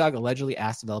 Datadog allegedly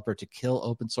asked the developer to kill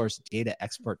open source data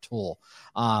export tool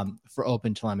for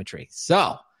open telemetry.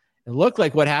 So it looked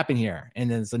like what happened here. And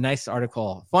there's a nice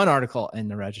article, fun article in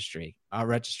the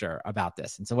register about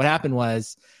this. And so what happened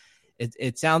was,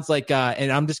 it sounds like,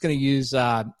 and I'm just going to use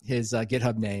his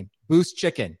GitHub name, Boost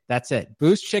Chicken. That's it.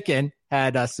 Boost Chicken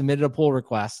had submitted a pull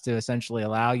request to essentially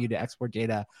allow you to export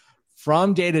data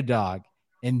from Datadog.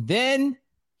 And then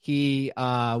he,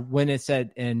 when it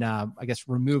said, and I guess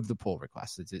removed the pull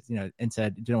request, and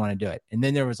said didn't want to do it. And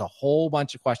then there was a whole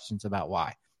bunch of questions about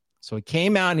why. So he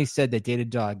came out and he said that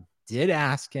Datadog did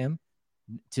ask him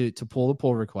to pull the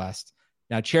pull request.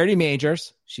 Now, Charity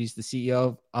Majors, she's the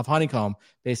CEO of Honeycomb,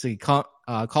 basically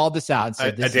called this out and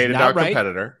said this is not right.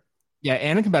 Competitor. Yeah,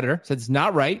 and a competitor said it's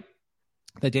not right.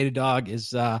 That Datadog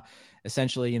is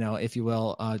essentially, if you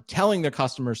will, telling their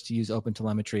customers to use open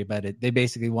telemetry, but they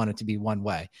basically want it to be one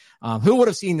way. Who would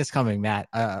have seen this coming, Matt?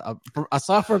 A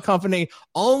software company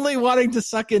only wanting to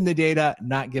suck in the data,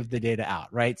 not give the data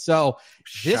out, right? So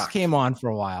this came on for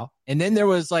a while. And then there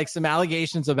was like some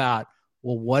allegations about,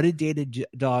 well, what did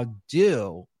Datadog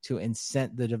do to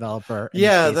incent the developer?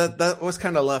 Yeah, that was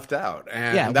kind of left out.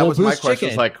 And that was my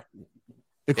question.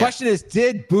 The question is,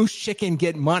 did Boost Chicken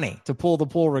get money to pull the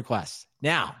pull request?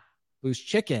 Now, Boost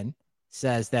Chicken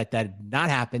says that did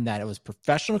not happen, that it was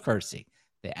professional courtesy.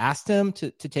 They asked him to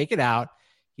take it out.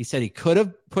 He said he could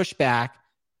have pushed back,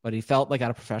 but he felt like out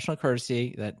of professional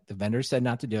courtesy that the vendor said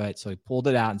not to do it. So he pulled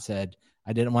it out and said,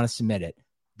 I didn't want to submit it.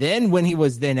 Then when he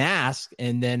was then asked,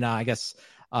 and then I guess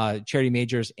Charity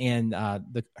Majors and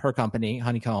her company,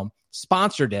 Honeycomb,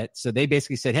 sponsored it. So they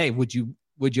basically said, hey, would you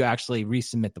actually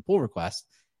resubmit the pull request?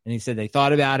 And he said they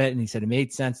thought about it, and he said it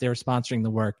made sense. They were sponsoring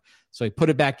the work. So he put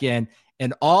it back in,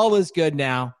 and all is good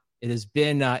now. It has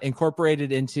been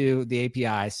incorporated into the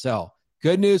API. So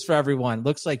good news for everyone.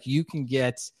 Looks like you can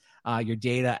get your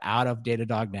data out of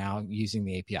Datadog now using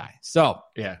the API. So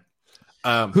yeah.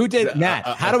 Who did Matt?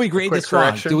 How do we grade this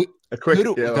wrong? Go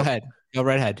ahead. Go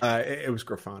right ahead. It was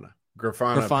Grafana.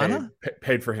 Grafana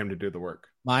paid for him to do the work.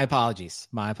 My apologies.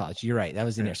 You're right. That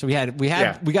was in there. So we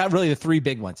got really the three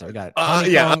big ones. So we got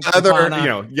another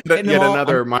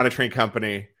monitoring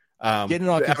company.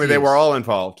 They were all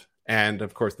involved, and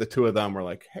of course the two of them were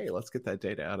like, "Hey, let's get that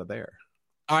data out of there."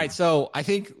 All right. So I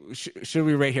think should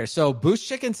we rate here? So Boost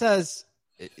Chicken says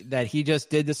that he just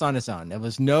did this on his own. There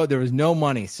was no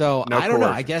money. So I don't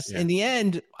know. I guess in the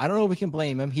end, I don't know if we can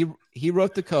blame him. He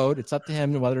wrote the code. It's up to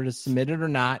him whether to submit it or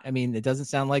not. I mean, it doesn't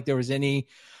sound like there was any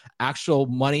actual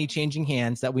money changing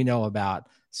hands that we know about.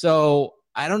 So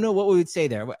I don't know what we would say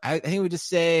there. I think we just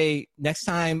say next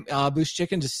time, Boost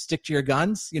Chicken, just stick to your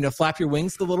guns, flap your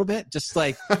wings a little bit. Just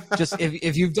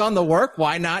if you've done the work,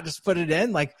 why not just put it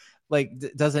in?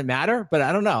 Does it matter? But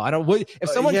I don't know. If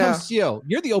someone comes to you,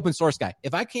 you're the open source guy.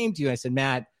 If I came to you and I said,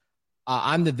 Matt,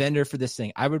 I'm the vendor for this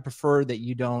thing, I would prefer that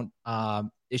you don't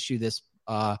issue this,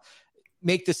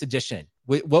 make this addition.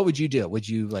 What would you do? Would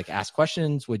you ask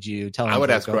questions? Would you tell them? I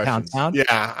would ask questions. Pound? Yeah,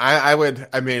 I would.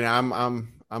 I mean,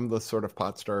 I'm the sort of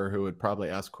pot stirrer who would probably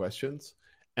ask questions.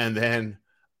 And then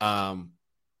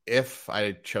if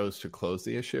I chose to close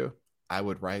the issue, I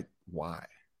would write why.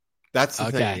 That's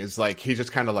the thing. Is he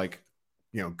just kind of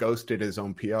ghosted his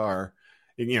own PR,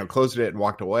 closed it and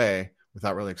walked away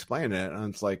without really explaining it.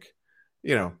 And it's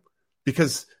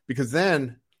because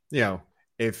then,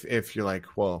 if you're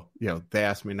like, well, they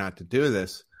asked me not to do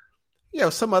this,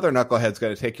 some other knucklehead's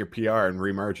going to take your PR and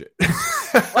remerge it.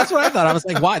 That's what I thought. I was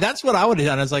like, why? That's what I would have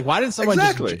done. I was like, why didn't someone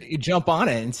just jump on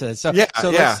it and say, so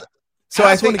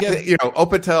I think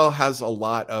OpenTel has a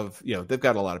lot of, they've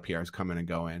got a lot of PRs coming and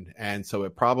going. And so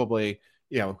it probably,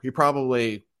 he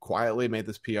probably quietly made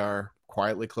this PR,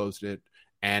 quietly closed it,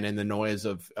 and in the noise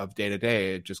of day to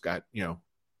day, it just got,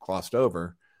 glossed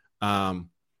over.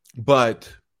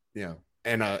 But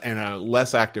in a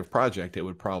less active project, it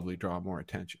would probably draw more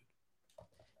attention.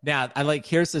 Now,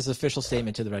 here's this official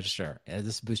statement to the Register. This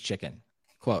is Boost Chicken.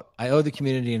 Quote, I owe the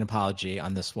community an apology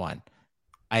on this one.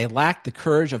 I lacked the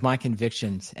courage of my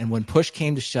convictions, and when push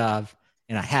came to shove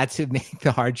and I had to make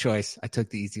the hard choice, I took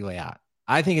the easy way out.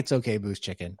 I think it's okay, Boost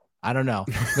Chicken. I don't know.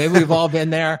 Maybe we've all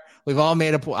been there. We've all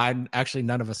made actually,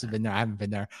 none of us have been there. I haven't been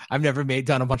there. I've never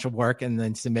done a bunch of work and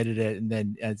then submitted it. And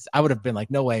then I would have been like,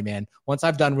 no way, man. Once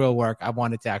I've done real work, I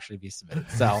want it to actually be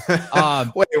submitted. So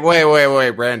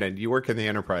wait, Brandon, you work in the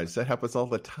enterprise. That happens all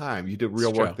the time. You do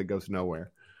real work that goes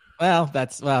nowhere. Well,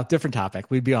 different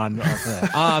topic. We'd be on.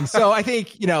 So I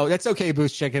think, that's okay,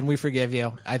 Boost Chicken. We forgive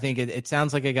you. I think it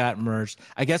sounds like it got merged.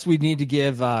 I guess we need to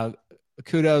give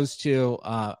kudos to,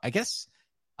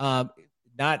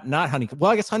 not Honeycomb.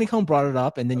 Well, I guess Honeycomb brought it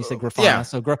up, and then you said Grafana. Yeah.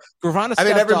 So Grafana. I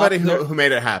mean, everybody who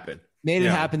made it happen made it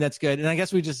happen. That's good. And I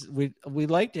guess we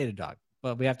like Datadog,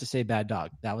 but we have to say bad dog.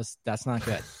 That's not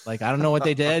good. Like, I don't know what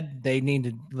they did. They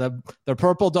needed the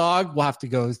purple dog. Will have to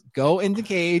go in the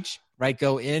cage, right?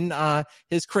 Go in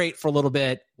his crate for a little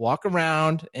bit, walk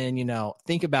around, and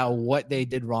think about what they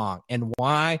did wrong and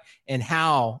why and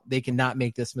how they cannot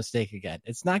make this mistake again.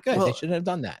 It's not good. Well, they shouldn't have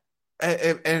done that.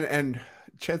 And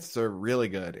chances are really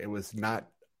good it was not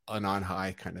an on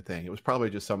high kind of thing. It was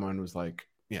probably just someone who was like,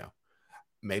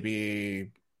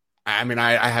 maybe. I mean,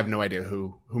 I have no idea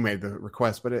who made the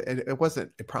request, but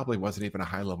it probably wasn't even a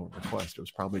high level request. It was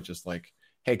probably just like,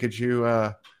 hey, could you,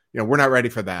 we're not ready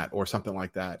for that, or something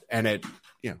like that. And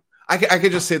I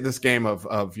could just see this game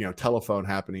of telephone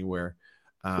happening where,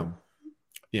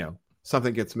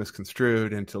 something gets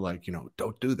misconstrued into like,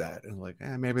 don't do that. And like,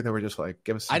 maybe they were just like,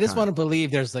 give us some I just time. want to believe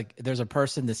there's a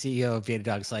person, the CEO of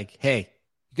Datadog's like, hey,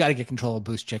 you got to get control of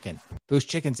Boost Chicken. Boost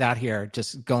Chicken's out here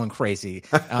just going crazy,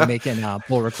 making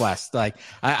pull requests. Like,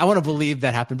 I want to believe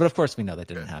that happened, but of course we know that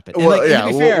didn't happen. And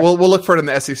we'll look for it in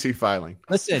the SEC filing.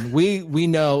 Listen, we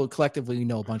know collectively, we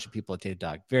know a bunch of people at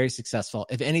Datadog, very successful.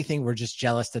 If anything, we're just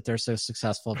jealous that they're so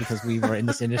successful because we were in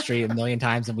this industry a million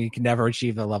times and we can never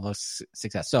achieve the level of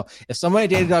success. So if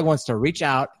somebody at Datadog wants to reach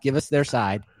out, give us their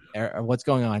side or what's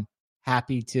going on,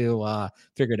 happy to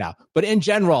figure it out. But in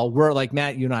general, we're like,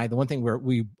 Matt, you and I, the one thing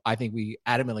I think we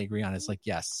adamantly agree on is like,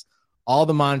 yes, all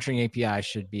the monitoring APIs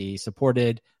should be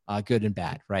supported, good and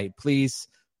bad, right? Please,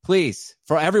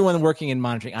 for everyone working in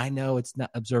monitoring, I know it's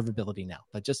not observability now,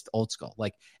 but just old school.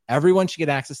 Like, everyone should get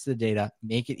access to the data,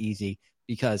 make it easy,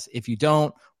 because if you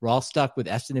don't, we're all stuck with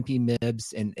SNMP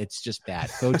MIBs, and it's just bad.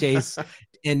 Cote's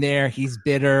in there. He's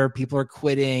bitter. People are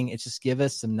quitting. It's just, give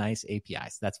us some nice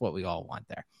APIs. That's what we all want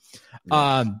there.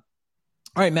 Yeah.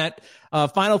 All right, Matt,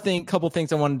 couple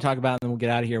things I wanted to talk about, and then we'll get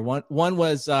out of here. One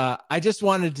was, I just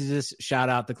wanted to just shout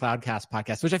out the Cloudcast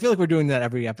podcast, which I feel like we're doing that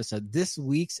every episode. This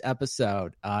week's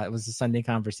episode, it was a Sunday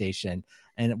conversation.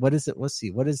 And what is it? Let's see.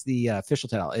 What is the official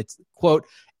title? It's, quote,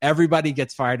 Everybody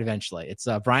Gets Fired Eventually. It's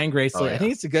Brian Gracely. Oh, yeah. I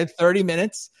think it's a good 30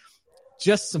 minutes.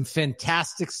 Just some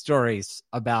fantastic stories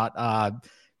about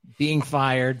being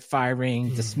fired,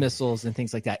 firing, dismissals, and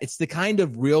things like that. It's the kind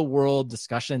of real world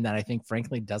discussion that I think,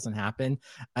 frankly, doesn't happen.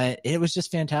 It was just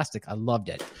fantastic. I loved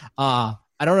it.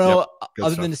 I don't know,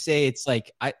 other than to say it's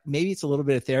like, maybe it's a little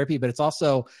bit of therapy, but it's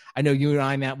also, I know you and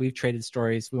I, Matt, we've traded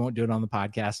stories. We won't do it on the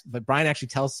podcast, but Brian actually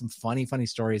tells some funny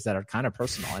stories that are kind of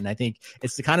personal. And I think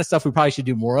it's the kind of stuff we probably should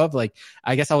do more of. Like,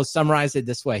 I guess I would summarize it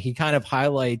this way. He kind of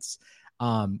highlights,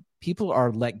 people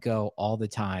are let go all the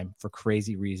time for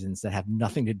crazy reasons that have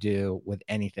nothing to do with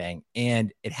anything.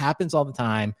 And it happens all the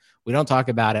time. We don't talk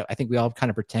about it. I think we all kind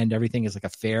of pretend everything is like a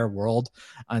fair world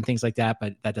and things like that,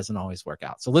 but that doesn't always work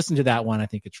out. So listen to that one. I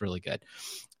think it's really good.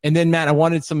 And then, Matt, I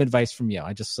wanted some advice from you.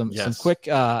 Some quick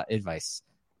advice.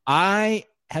 I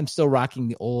am still rocking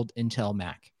the old Intel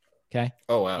Mac. Okay.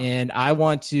 Oh, wow. And I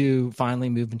want to finally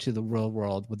move into the real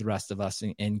world with the rest of us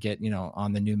and get,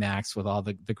 on the new Macs with all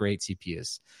the great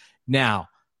CPUs. Now,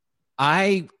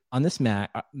 on this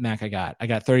Mac I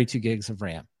got 32 gigs of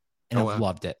RAM, and I've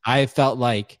loved it. I felt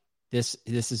like this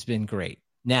has been great.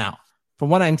 Now, from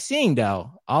what I'm seeing,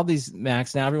 though, all these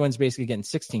Macs now, everyone's basically getting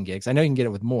 16 gigs. I know you can get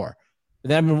it with more. But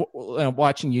then I've been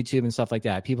watching YouTube and stuff like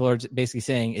that. People are basically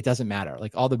saying it doesn't matter.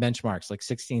 Like, all the benchmarks, like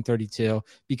 16, 32,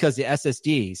 because the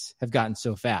SSDs have gotten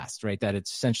so fast, right? That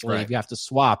it's essentially, if you have to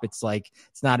swap, it's like,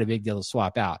 it's not a big deal to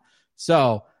swap out.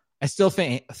 So I still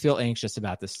feel anxious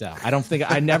about this stuff.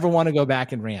 I never want to go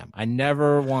back in RAM. I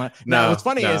never want. No, what's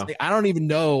funny is I don't even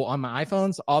know on my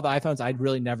iPhones, all the iPhones, I'd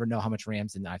really never know how much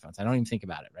RAM's in the iPhones. I don't even think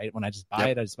about it, right? When I just buy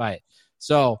it, I just buy it.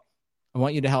 So I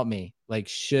want you to help me. Like,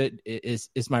 is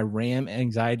my RAM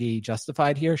anxiety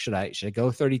justified here? Should I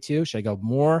go 32? Should I go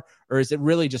more? Or is it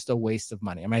really just a waste of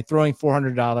money? Am I throwing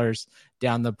 $400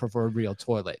 down the proverbial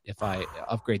toilet if I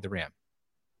upgrade the RAM?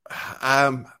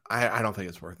 I don't think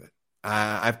it's worth it.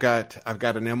 I've got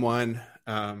an M1,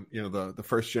 the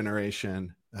first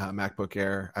generation MacBook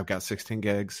Air. I've got 16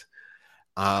 gigs.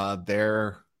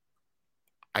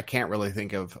 I can't really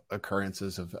think of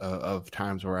occurrences of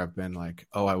times where I've been like,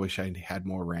 oh, I wish I had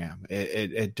more RAM.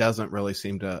 It doesn't really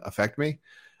seem to affect me.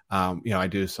 I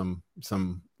do some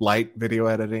light video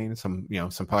editing, some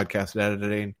podcast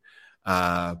editing.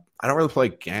 I don't really play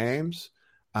games.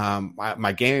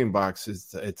 My gaming box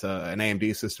it's an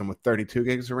AMD system with 32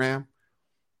 gigs of RAM.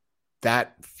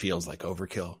 That feels like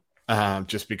overkill.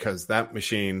 Just because that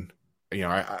machine,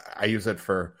 I use it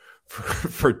for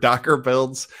Docker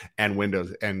builds and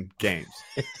Windows and games.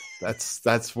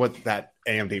 That's what that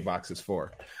AMD box is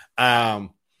for. But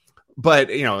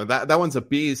that one's a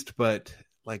beast. But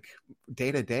like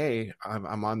day to day,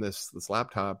 I'm on this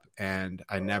laptop and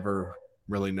I never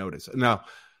really notice it. Now,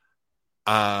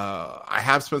 I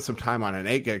have spent some time on an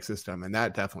 8 gig system, and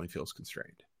that definitely feels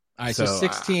constrained. All right, so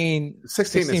 16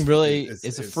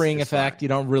 is a freeing effect. Fine. You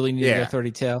don't really need to go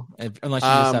 32 unless you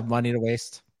just have money to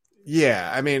waste.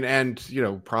 Yeah, I mean, and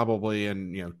probably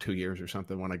in 2 years or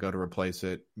something when I go to replace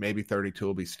it, maybe 32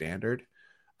 will be standard.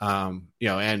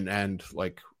 And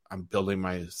like I'm building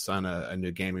my son a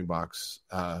new gaming box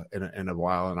in a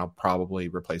while, and I'll probably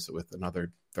replace it with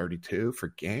another 32 for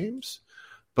games.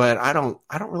 But I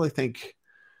don't really think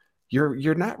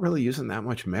you're not really using that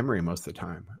much memory most of the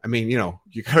time. I mean,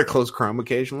 you gotta close Chrome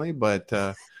occasionally, but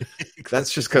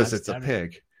that's just because it's a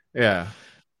pig. Yeah.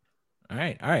 All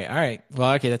right.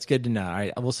 Well, okay, that's good to know. All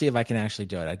right, we'll see if I can actually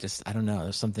do it. I don't know.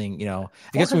 There's something, I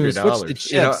guess when we switch the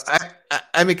chips,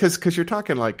 I mean, because you're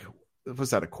talking like, was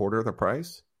that a quarter of the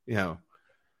price? Another,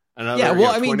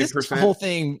 I mean, this is the whole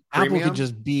thing. Premium? Apple could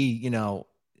just be,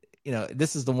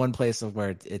 this is the one place of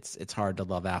where it's hard to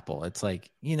love Apple. It's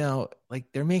like, like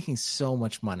they're making so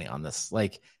much money on this.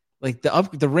 Like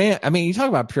the RAM. I mean, you talk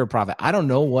about pure profit. I don't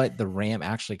know what the RAM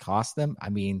actually cost them. I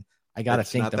mean, I got to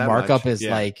think the markup is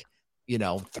like,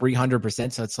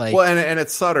 300%. So it's like, well, and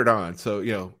it's soldered on. So,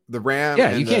 the RAM.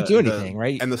 Yeah, you can't do anything,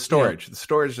 right? And the storage. The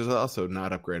storage is also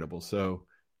not upgradable. So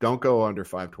don't go under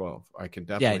 512. I can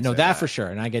definitely. Yeah, no, that for sure.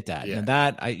 And I get that. Yeah.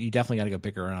 And you definitely got to go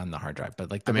bigger on the hard drive. But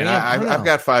like, I've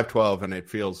got 512 and it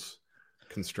feels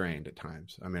constrained at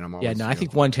times. I mean, I'm always, I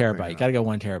think 1 terabyte. You got to go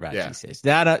 1 terabyte these days.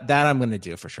 That I'm going to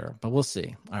do for sure, but we'll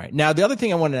see. All right. Now, the other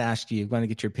thing I wanted to ask you, want to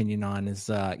get your opinion on is,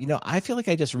 I feel like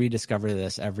I just rediscover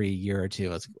this every year or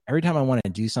two. It's every time I want to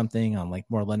do something on like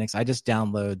more Linux, I just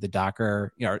download the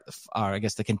Docker, or I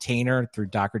guess the container through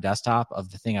Docker Desktop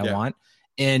of the thing I want.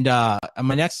 And on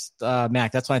my next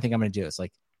Mac, that's what I think I'm going to do. It's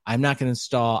like, I'm not going to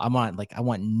install. I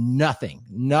want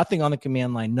nothing on the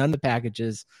command line, none of the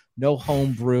packages, no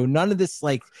homebrew, none of this.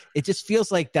 Like, it just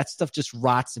feels like that stuff just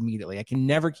rots immediately. I can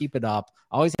never keep it up.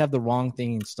 I always have the wrong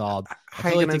thing installed. How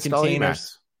are you going to install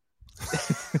containers?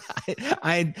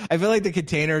 I feel like the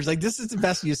containers, like this is the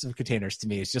best use of containers to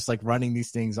me. It's just like running these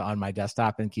things on my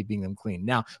desktop and keeping them clean.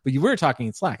 Now, but you were talking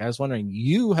in Slack. I was wondering,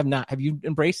 have you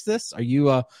embraced this? Are you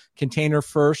a container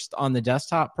first on the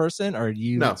desktop person, or are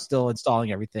you still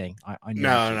installing everything on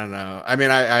your machine? No. I mean,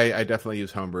 I definitely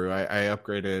use Homebrew. I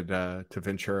upgraded to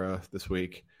Ventura this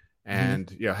week and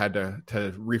had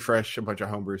to refresh a bunch of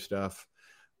Homebrew stuff.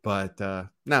 But no,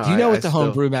 do you know what the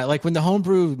homebrew, Matt? Like when the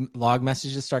homebrew log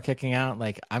messages start kicking out,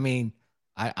 like, I mean,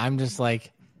 I'm just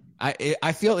like,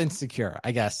 I feel insecure,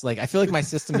 I guess. Like, I feel like my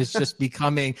system is just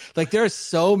becoming like, there are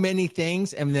so many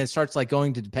things, and then it starts like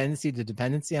going to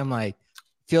dependency. I'm like,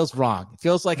 feels wrong. It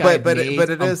feels like I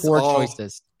made poor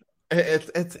choices. If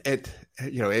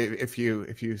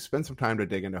you spend some time to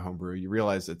dig into Homebrew, you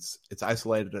realize it's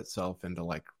isolated itself into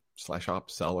like /op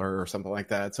seller or something like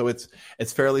that. So it's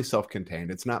fairly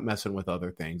self-contained. It's not messing with other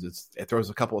things. It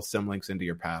throws a couple of symlinks into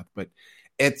your path, but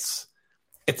it's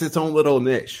its own little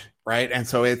niche, right? And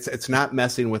so it's not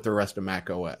messing with the rest of Mac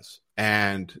OS,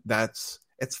 and it's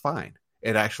fine.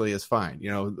 It actually is fine,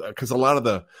 because a lot of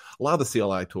the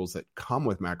CLI tools that come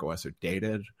with Mac OS are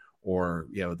dated, or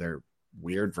they're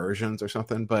weird versions or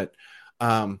something. But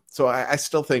so I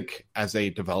still think as a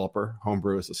developer,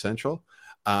 Homebrew is essential.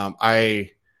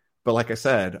 But like I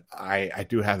said, I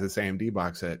do have this AMD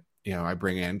box that I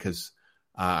bring in because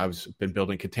I've been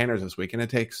building containers this week, and it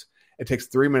takes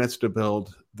 3 minutes to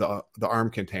build the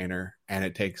ARM container, and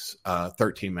it takes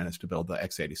 13 minutes to build the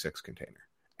x86 container.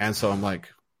 And so I'm like,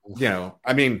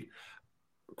 I mean,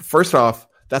 first off,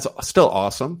 that's still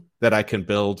awesome that I can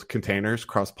build containers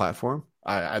cross-platform.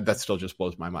 That still just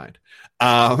blows my mind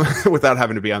without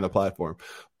having to be on the platform.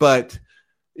 But,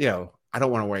 I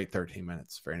don't want to wait 13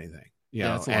 minutes for anything.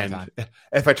 That's a long time.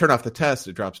 If I turn off the test,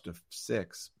 it drops to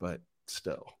 6, but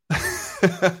still.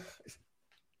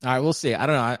 All right, we'll see. I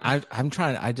don't know. I'm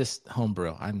trying. I just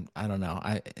homebrew. I don't know.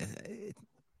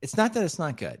 It's not that it's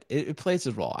not good. It plays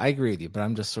a role. I agree with you, but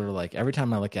I'm just sort of like, every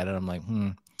time I look at it, I'm like,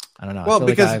 I don't know. Well,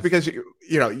 because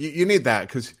you need that,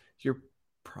 because you're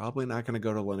probably not going to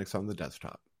go to Linux on the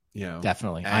desktop.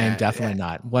 Definitely. I am definitely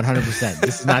not 100%.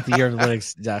 This is not the year of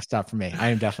Linux desktop for me. I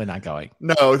am definitely not going.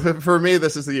 No, for me,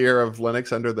 this is the year of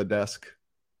Linux under the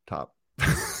desktop.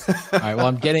 All right. Well,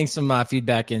 I'm getting some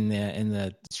feedback in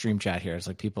the stream chat here. It's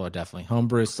like people are definitely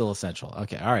homebrew is still essential.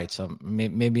 Okay. All right. So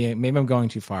maybe I'm going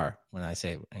too far when I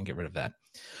say and get rid of that.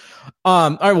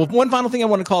 All right. Well, one final thing I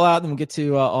want to call out, and we'll get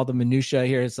to all the minutia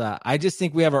here, is I just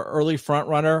think we have our early front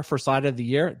runner for slide of the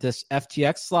year. This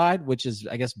FTX slide, which is,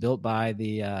 I guess, built by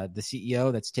the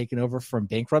CEO that's taken over from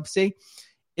bankruptcy.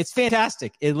 It's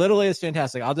fantastic. It literally is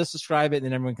fantastic. I'll just describe it, and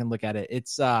then everyone can look at it.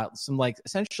 It's some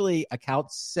essentially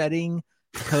account setting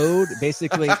code,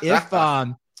 basically. If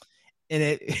and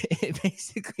it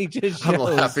basically just shows, I'm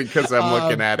laughing because I'm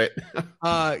looking at it.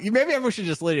 Maybe everyone should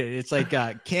just look at it. It's like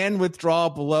can withdraw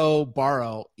below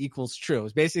borrow equals true.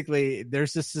 It's basically,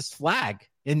 there's this flag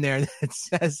in there that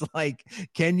says like,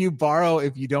 can you borrow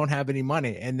if you don't have any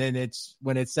money? And then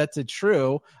when it's set to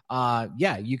true,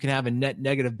 you can have a net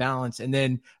negative balance. And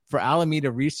then for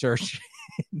Alameda Research,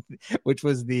 which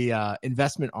was the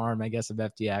investment arm, I guess, of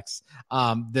FTX,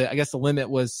 the limit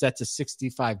was set to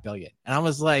 65 billion. And I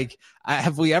was like,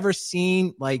 have we ever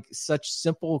seen like such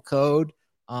simple code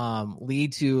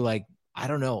lead to, like, I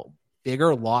don't know,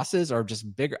 bigger losses or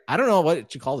just bigger? I don't know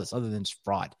what you call this other than just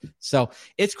fraud. So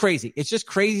it's crazy. It's just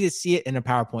crazy to see it in a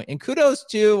PowerPoint. And kudos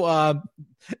to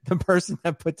the person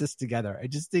that put this together. I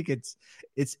just think it's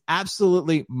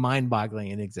absolutely mind-boggling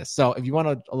it exists. So if you want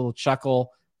a little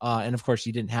chuckle, and of course,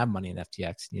 you didn't have money in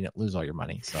FTX. You didn't lose all your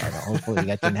money. So hopefully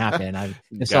that didn't happen. I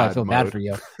feel bad for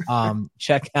you.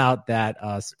 Check out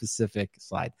that specific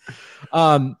slide.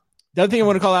 The other thing I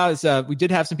want to call out is we did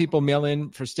have some people mail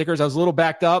in for stickers. I was a little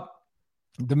backed up.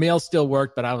 The mail still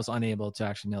worked, but I was unable to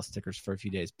actually mail stickers for a few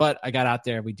days. But I got out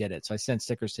there. We did it. So I sent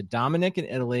stickers to Dominic in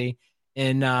Italy,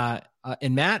 in Matt.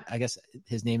 I guess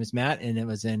his name is Matt, and it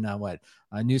was in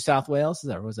New South Wales,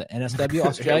 or was it NSW,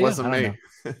 Australia? It wasn't me.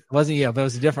 It wasn't you, but it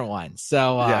was a different one.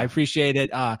 So I appreciate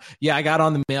it. I got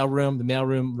on the mailroom. The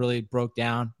mailroom really broke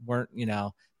down.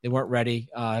 They weren't ready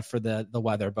for the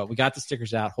weather, but we got the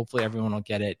stickers out. Hopefully everyone will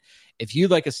get it. If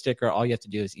you'd like a sticker, all you have to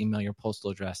do is email your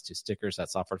postal address to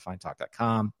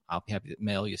stickers@softwaredefinedtalk.com. I'll be happy to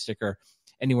mail you a sticker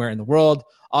anywhere in the world.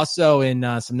 Also, in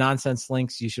some nonsense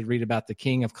links, you should read about the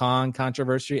King of Kong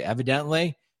controversy.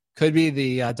 Evidently, could be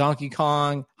the Donkey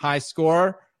Kong high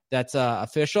score that's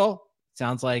official.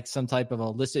 Sounds like some type of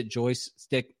illicit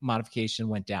joystick modification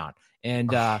went down. And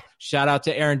shout out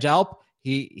to Aaron Delp.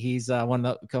 He's one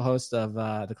of the co-hosts of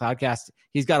the Cloudcast.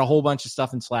 He's got a whole bunch of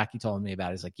stuff in Slack he told me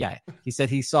about. He's like, he said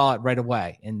he saw it right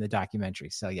away in the documentary.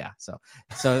 So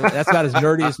so that's about as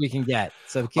nerdy as we can get.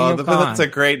 So the King of Kong. It's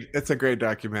a great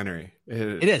documentary.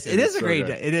 It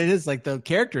is like the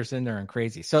characters in there are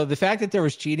crazy. So the fact that there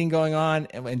was cheating going on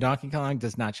in Donkey Kong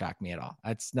does not shock me at all.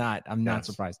 I'm not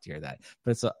surprised to hear that,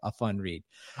 but it's a fun read.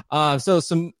 So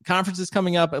some conferences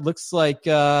coming up. It looks like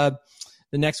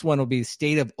the next one will be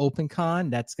State of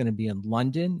OpenCon. That's going to be in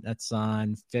London. That's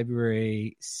on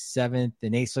February 7th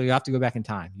and 8th. So you have to go back in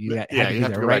time. You have to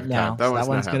go right now. That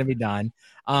one's going to be done.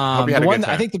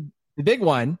 I think the big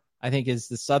one, is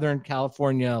the Southern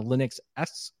California Linux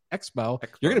Expo.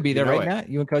 You're going to be there, right, Matt?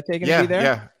 You and Cote going to be there?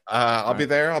 Yeah. I'll be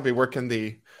there. I'll be working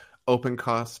the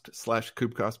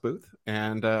OpenCost/KubeCost booth,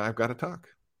 and I've got to talk.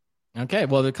 Okay,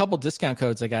 well, there are a couple discount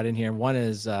codes I got in here. One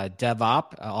is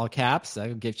DevOp, all caps.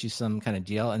 That gives you some kind of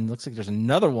deal. And it looks like there's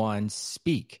another one,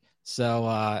 Speak. So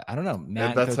I don't know,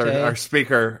 Matt. That's our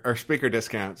speaker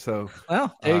discount. So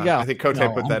well, there you go. I think Cote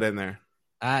put that in there.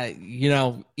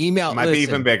 Email might be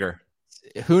even bigger.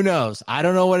 Who knows? I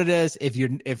don't know what it is. If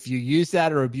you use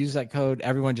that or abuse that code,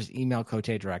 everyone just email Cote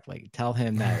directly. Tell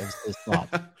him that it's his fault.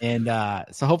 And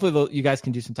so hopefully you guys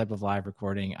can do some type of live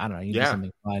recording. I don't know. You do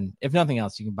something fun. If nothing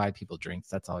else, you can buy people drinks.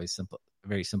 That's always simple,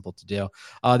 very simple to do.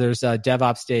 There's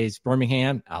DevOps Days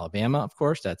Birmingham, Alabama, of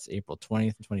course. That's April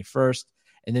 20th and 21st.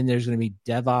 And then there's going to be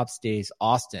DevOps Days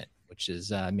Austin, which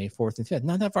is May 4th and 5th.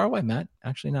 Not that far away, Matt.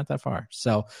 Actually, not that far.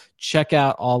 So check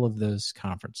out all of those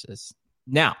conferences.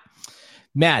 Now,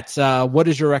 Matt, what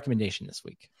is your recommendation this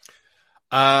week?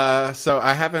 So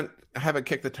I haven't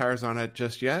kicked the tires on it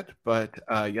just yet, but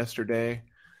yesterday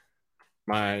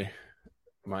my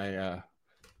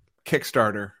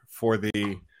Kickstarter for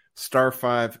the Star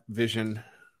 5 Vision.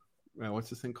 What's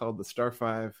this thing called? The Star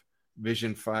 5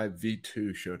 Vision 5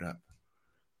 V2 showed up.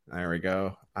 There we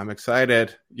go. I'm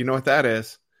excited. You know what that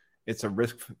is? It's a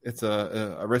Risk. It's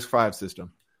a Risk 5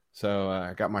 system. So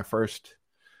I got my first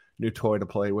new toy to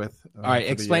play with. All right,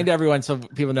 explain to everyone so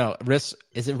people know. Risk,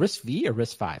 is it Risk V or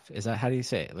Risk 5? Is that, how do you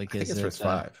say it? Like, I think it's Risk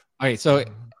 5. All right, so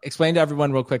explain to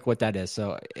everyone real quick what that is.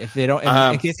 So if they don't,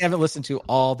 in case they haven't listened to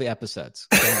all the episodes.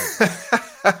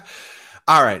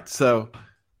 All right, so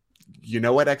you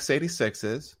know what x86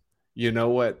 is. You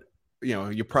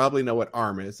probably know what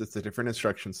ARM is. It's a different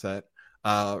instruction set.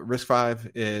 Risk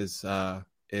 5 is kind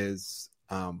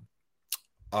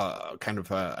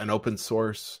of an open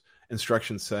source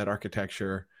instruction set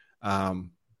architecture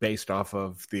based off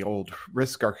of the old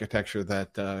Risk architecture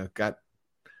that got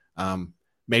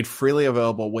made freely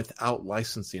available without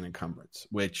licensing encumbrance,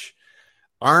 which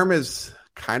ARM is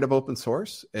kind of open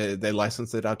source. They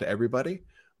license it out to everybody,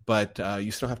 but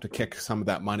you still have to kick some of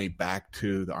that money back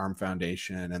to the ARM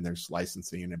Foundation, and there's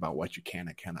licensing about what you can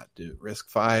and cannot do. Risk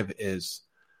 5 is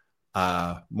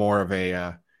more of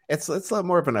a it's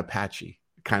more of an Apache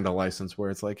kind of license where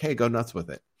it's like, hey, go nuts with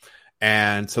it.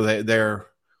 And so they're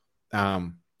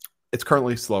it's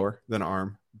currently slower than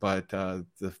ARM, but the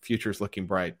future is looking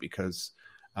bright because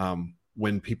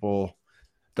when people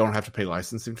don't have to pay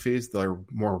licensing fees, they're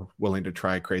more willing to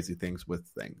try crazy things with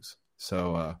things.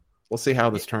 So we'll see how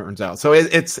this turns out. So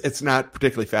it's not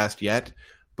particularly fast yet,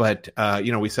 but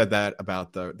we said that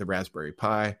about the Raspberry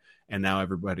Pi, and now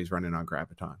everybody's running on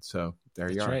Graviton. So there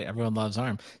you are. Right. Everyone loves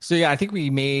ARM. So yeah, I think we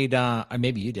made,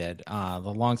 maybe you did, the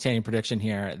longstanding prediction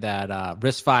here that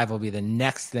Risk 5 will be the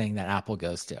next thing that Apple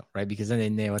goes to, right? Because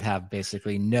then they would have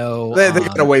basically no. They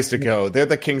got a ways to go. They're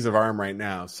the kings of ARM right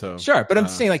now. So sure, but I'm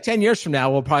saying like 10 years from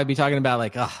now, we'll probably be talking about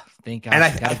like, thank God. And I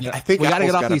think we got to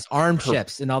get off these ARM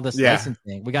chips and all this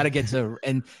licensing. We got to get to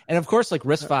and of course, like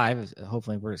Risk 5,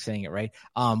 hopefully we're saying it right,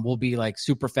 will be like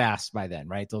super fast by then,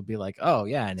 right? They'll be like, oh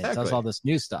yeah, and it does all this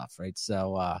new stuff, right?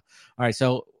 So all right,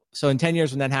 so in 10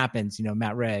 years when that happens,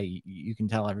 Matt Ray, you can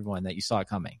tell everyone that you saw it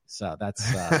coming. So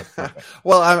that's perfect.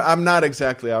 Well, I'm not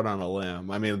exactly out on a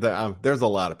limb. I mean, there's a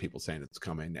lot of people saying it's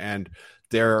coming, and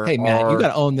Hey Matt, you got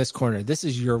to own this corner. This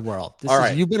is your world.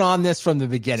 You've been on this from the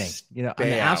beginning. On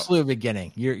the absolute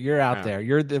beginning. You're out there.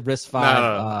 You're the Risk 5.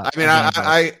 No. I mean,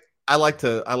 I like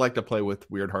to play with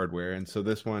weird hardware, and so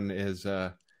this one is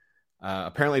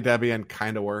apparently Debian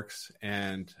kind of works,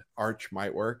 and Arch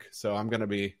might work. So I'm going to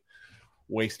be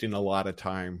wasting a lot of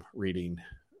time reading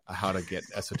how to get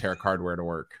esoteric hardware to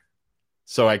work,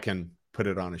 so I can put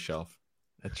it on a shelf.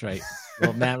 That's right.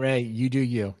 Well, Matt Ray, you do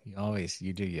you.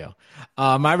 You do you.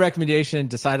 My recommendation,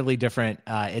 decidedly different.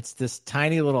 It's this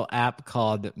tiny little app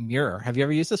called Mirror. Have you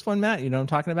ever used this one, Matt? You know what I'm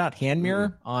talking about? Hand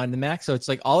Mirror on the Mac. So it's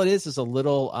like all it is a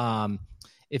little,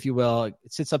 if you will, it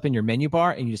sits up in your menu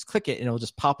bar and you just click it and it'll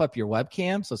just pop up your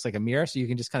webcam. So it's like a mirror. So you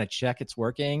can just kind of check it's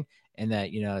working and that,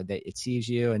 that it sees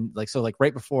you. And like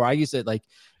right before I use it, like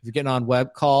if you're getting on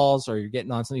web calls or you're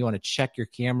getting on something, you want to check your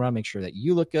camera, make sure that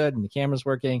you look good and the camera's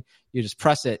working. You just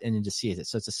press it and it just sees it.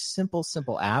 So it's a simple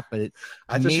app, but it's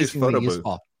amazingly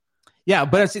useful. Yeah,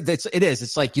 but it is.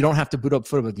 It's like you don't have to boot up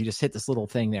PhotoBooth. You just hit this little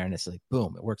thing there and it's like,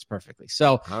 boom, it works perfectly.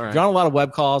 So if you're on a lot of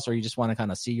web calls or you just want to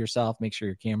kind of see yourself, make sure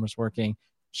your camera's working,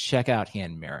 check out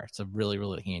Hand Mirror. It's a really,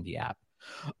 really handy app.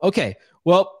 Okay.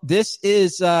 Well, this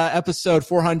is episode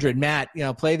 400. Matt,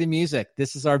 play the music.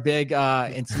 This is our big,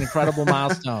 it's an incredible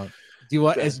milestone. Do you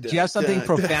have something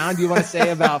profound you want to say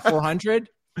about 400?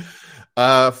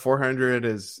 400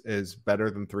 is better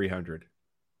than 300.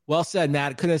 Well said,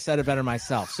 Matt. Could have said it better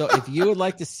myself. So if you would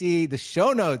like to see the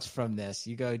show notes from this,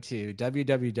 you go to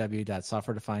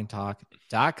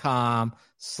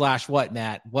www.softwaredefinedtalk.com/what,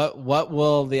 Matt? What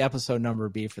will the episode number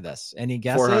be for this? Any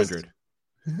guesses? 400.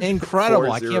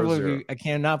 Incredible. I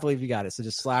cannot believe you got it. So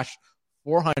just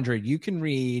 /400. You can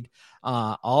read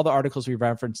all the articles we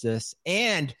referenced this,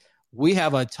 and we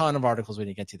have a ton of articles we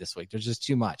didn't get to this week. There's just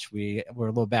too much. We're a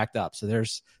little backed up. So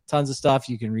there's tons of stuff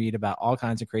you can read about, all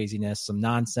kinds of craziness, some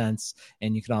nonsense,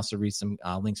 and you can also read some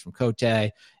links from Cote,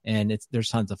 and there's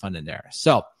tons of fun in there.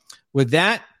 So with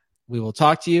that, we will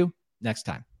talk to you next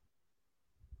time.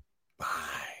 Bye.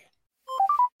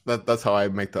 That's how I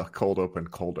make the cold open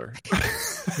colder.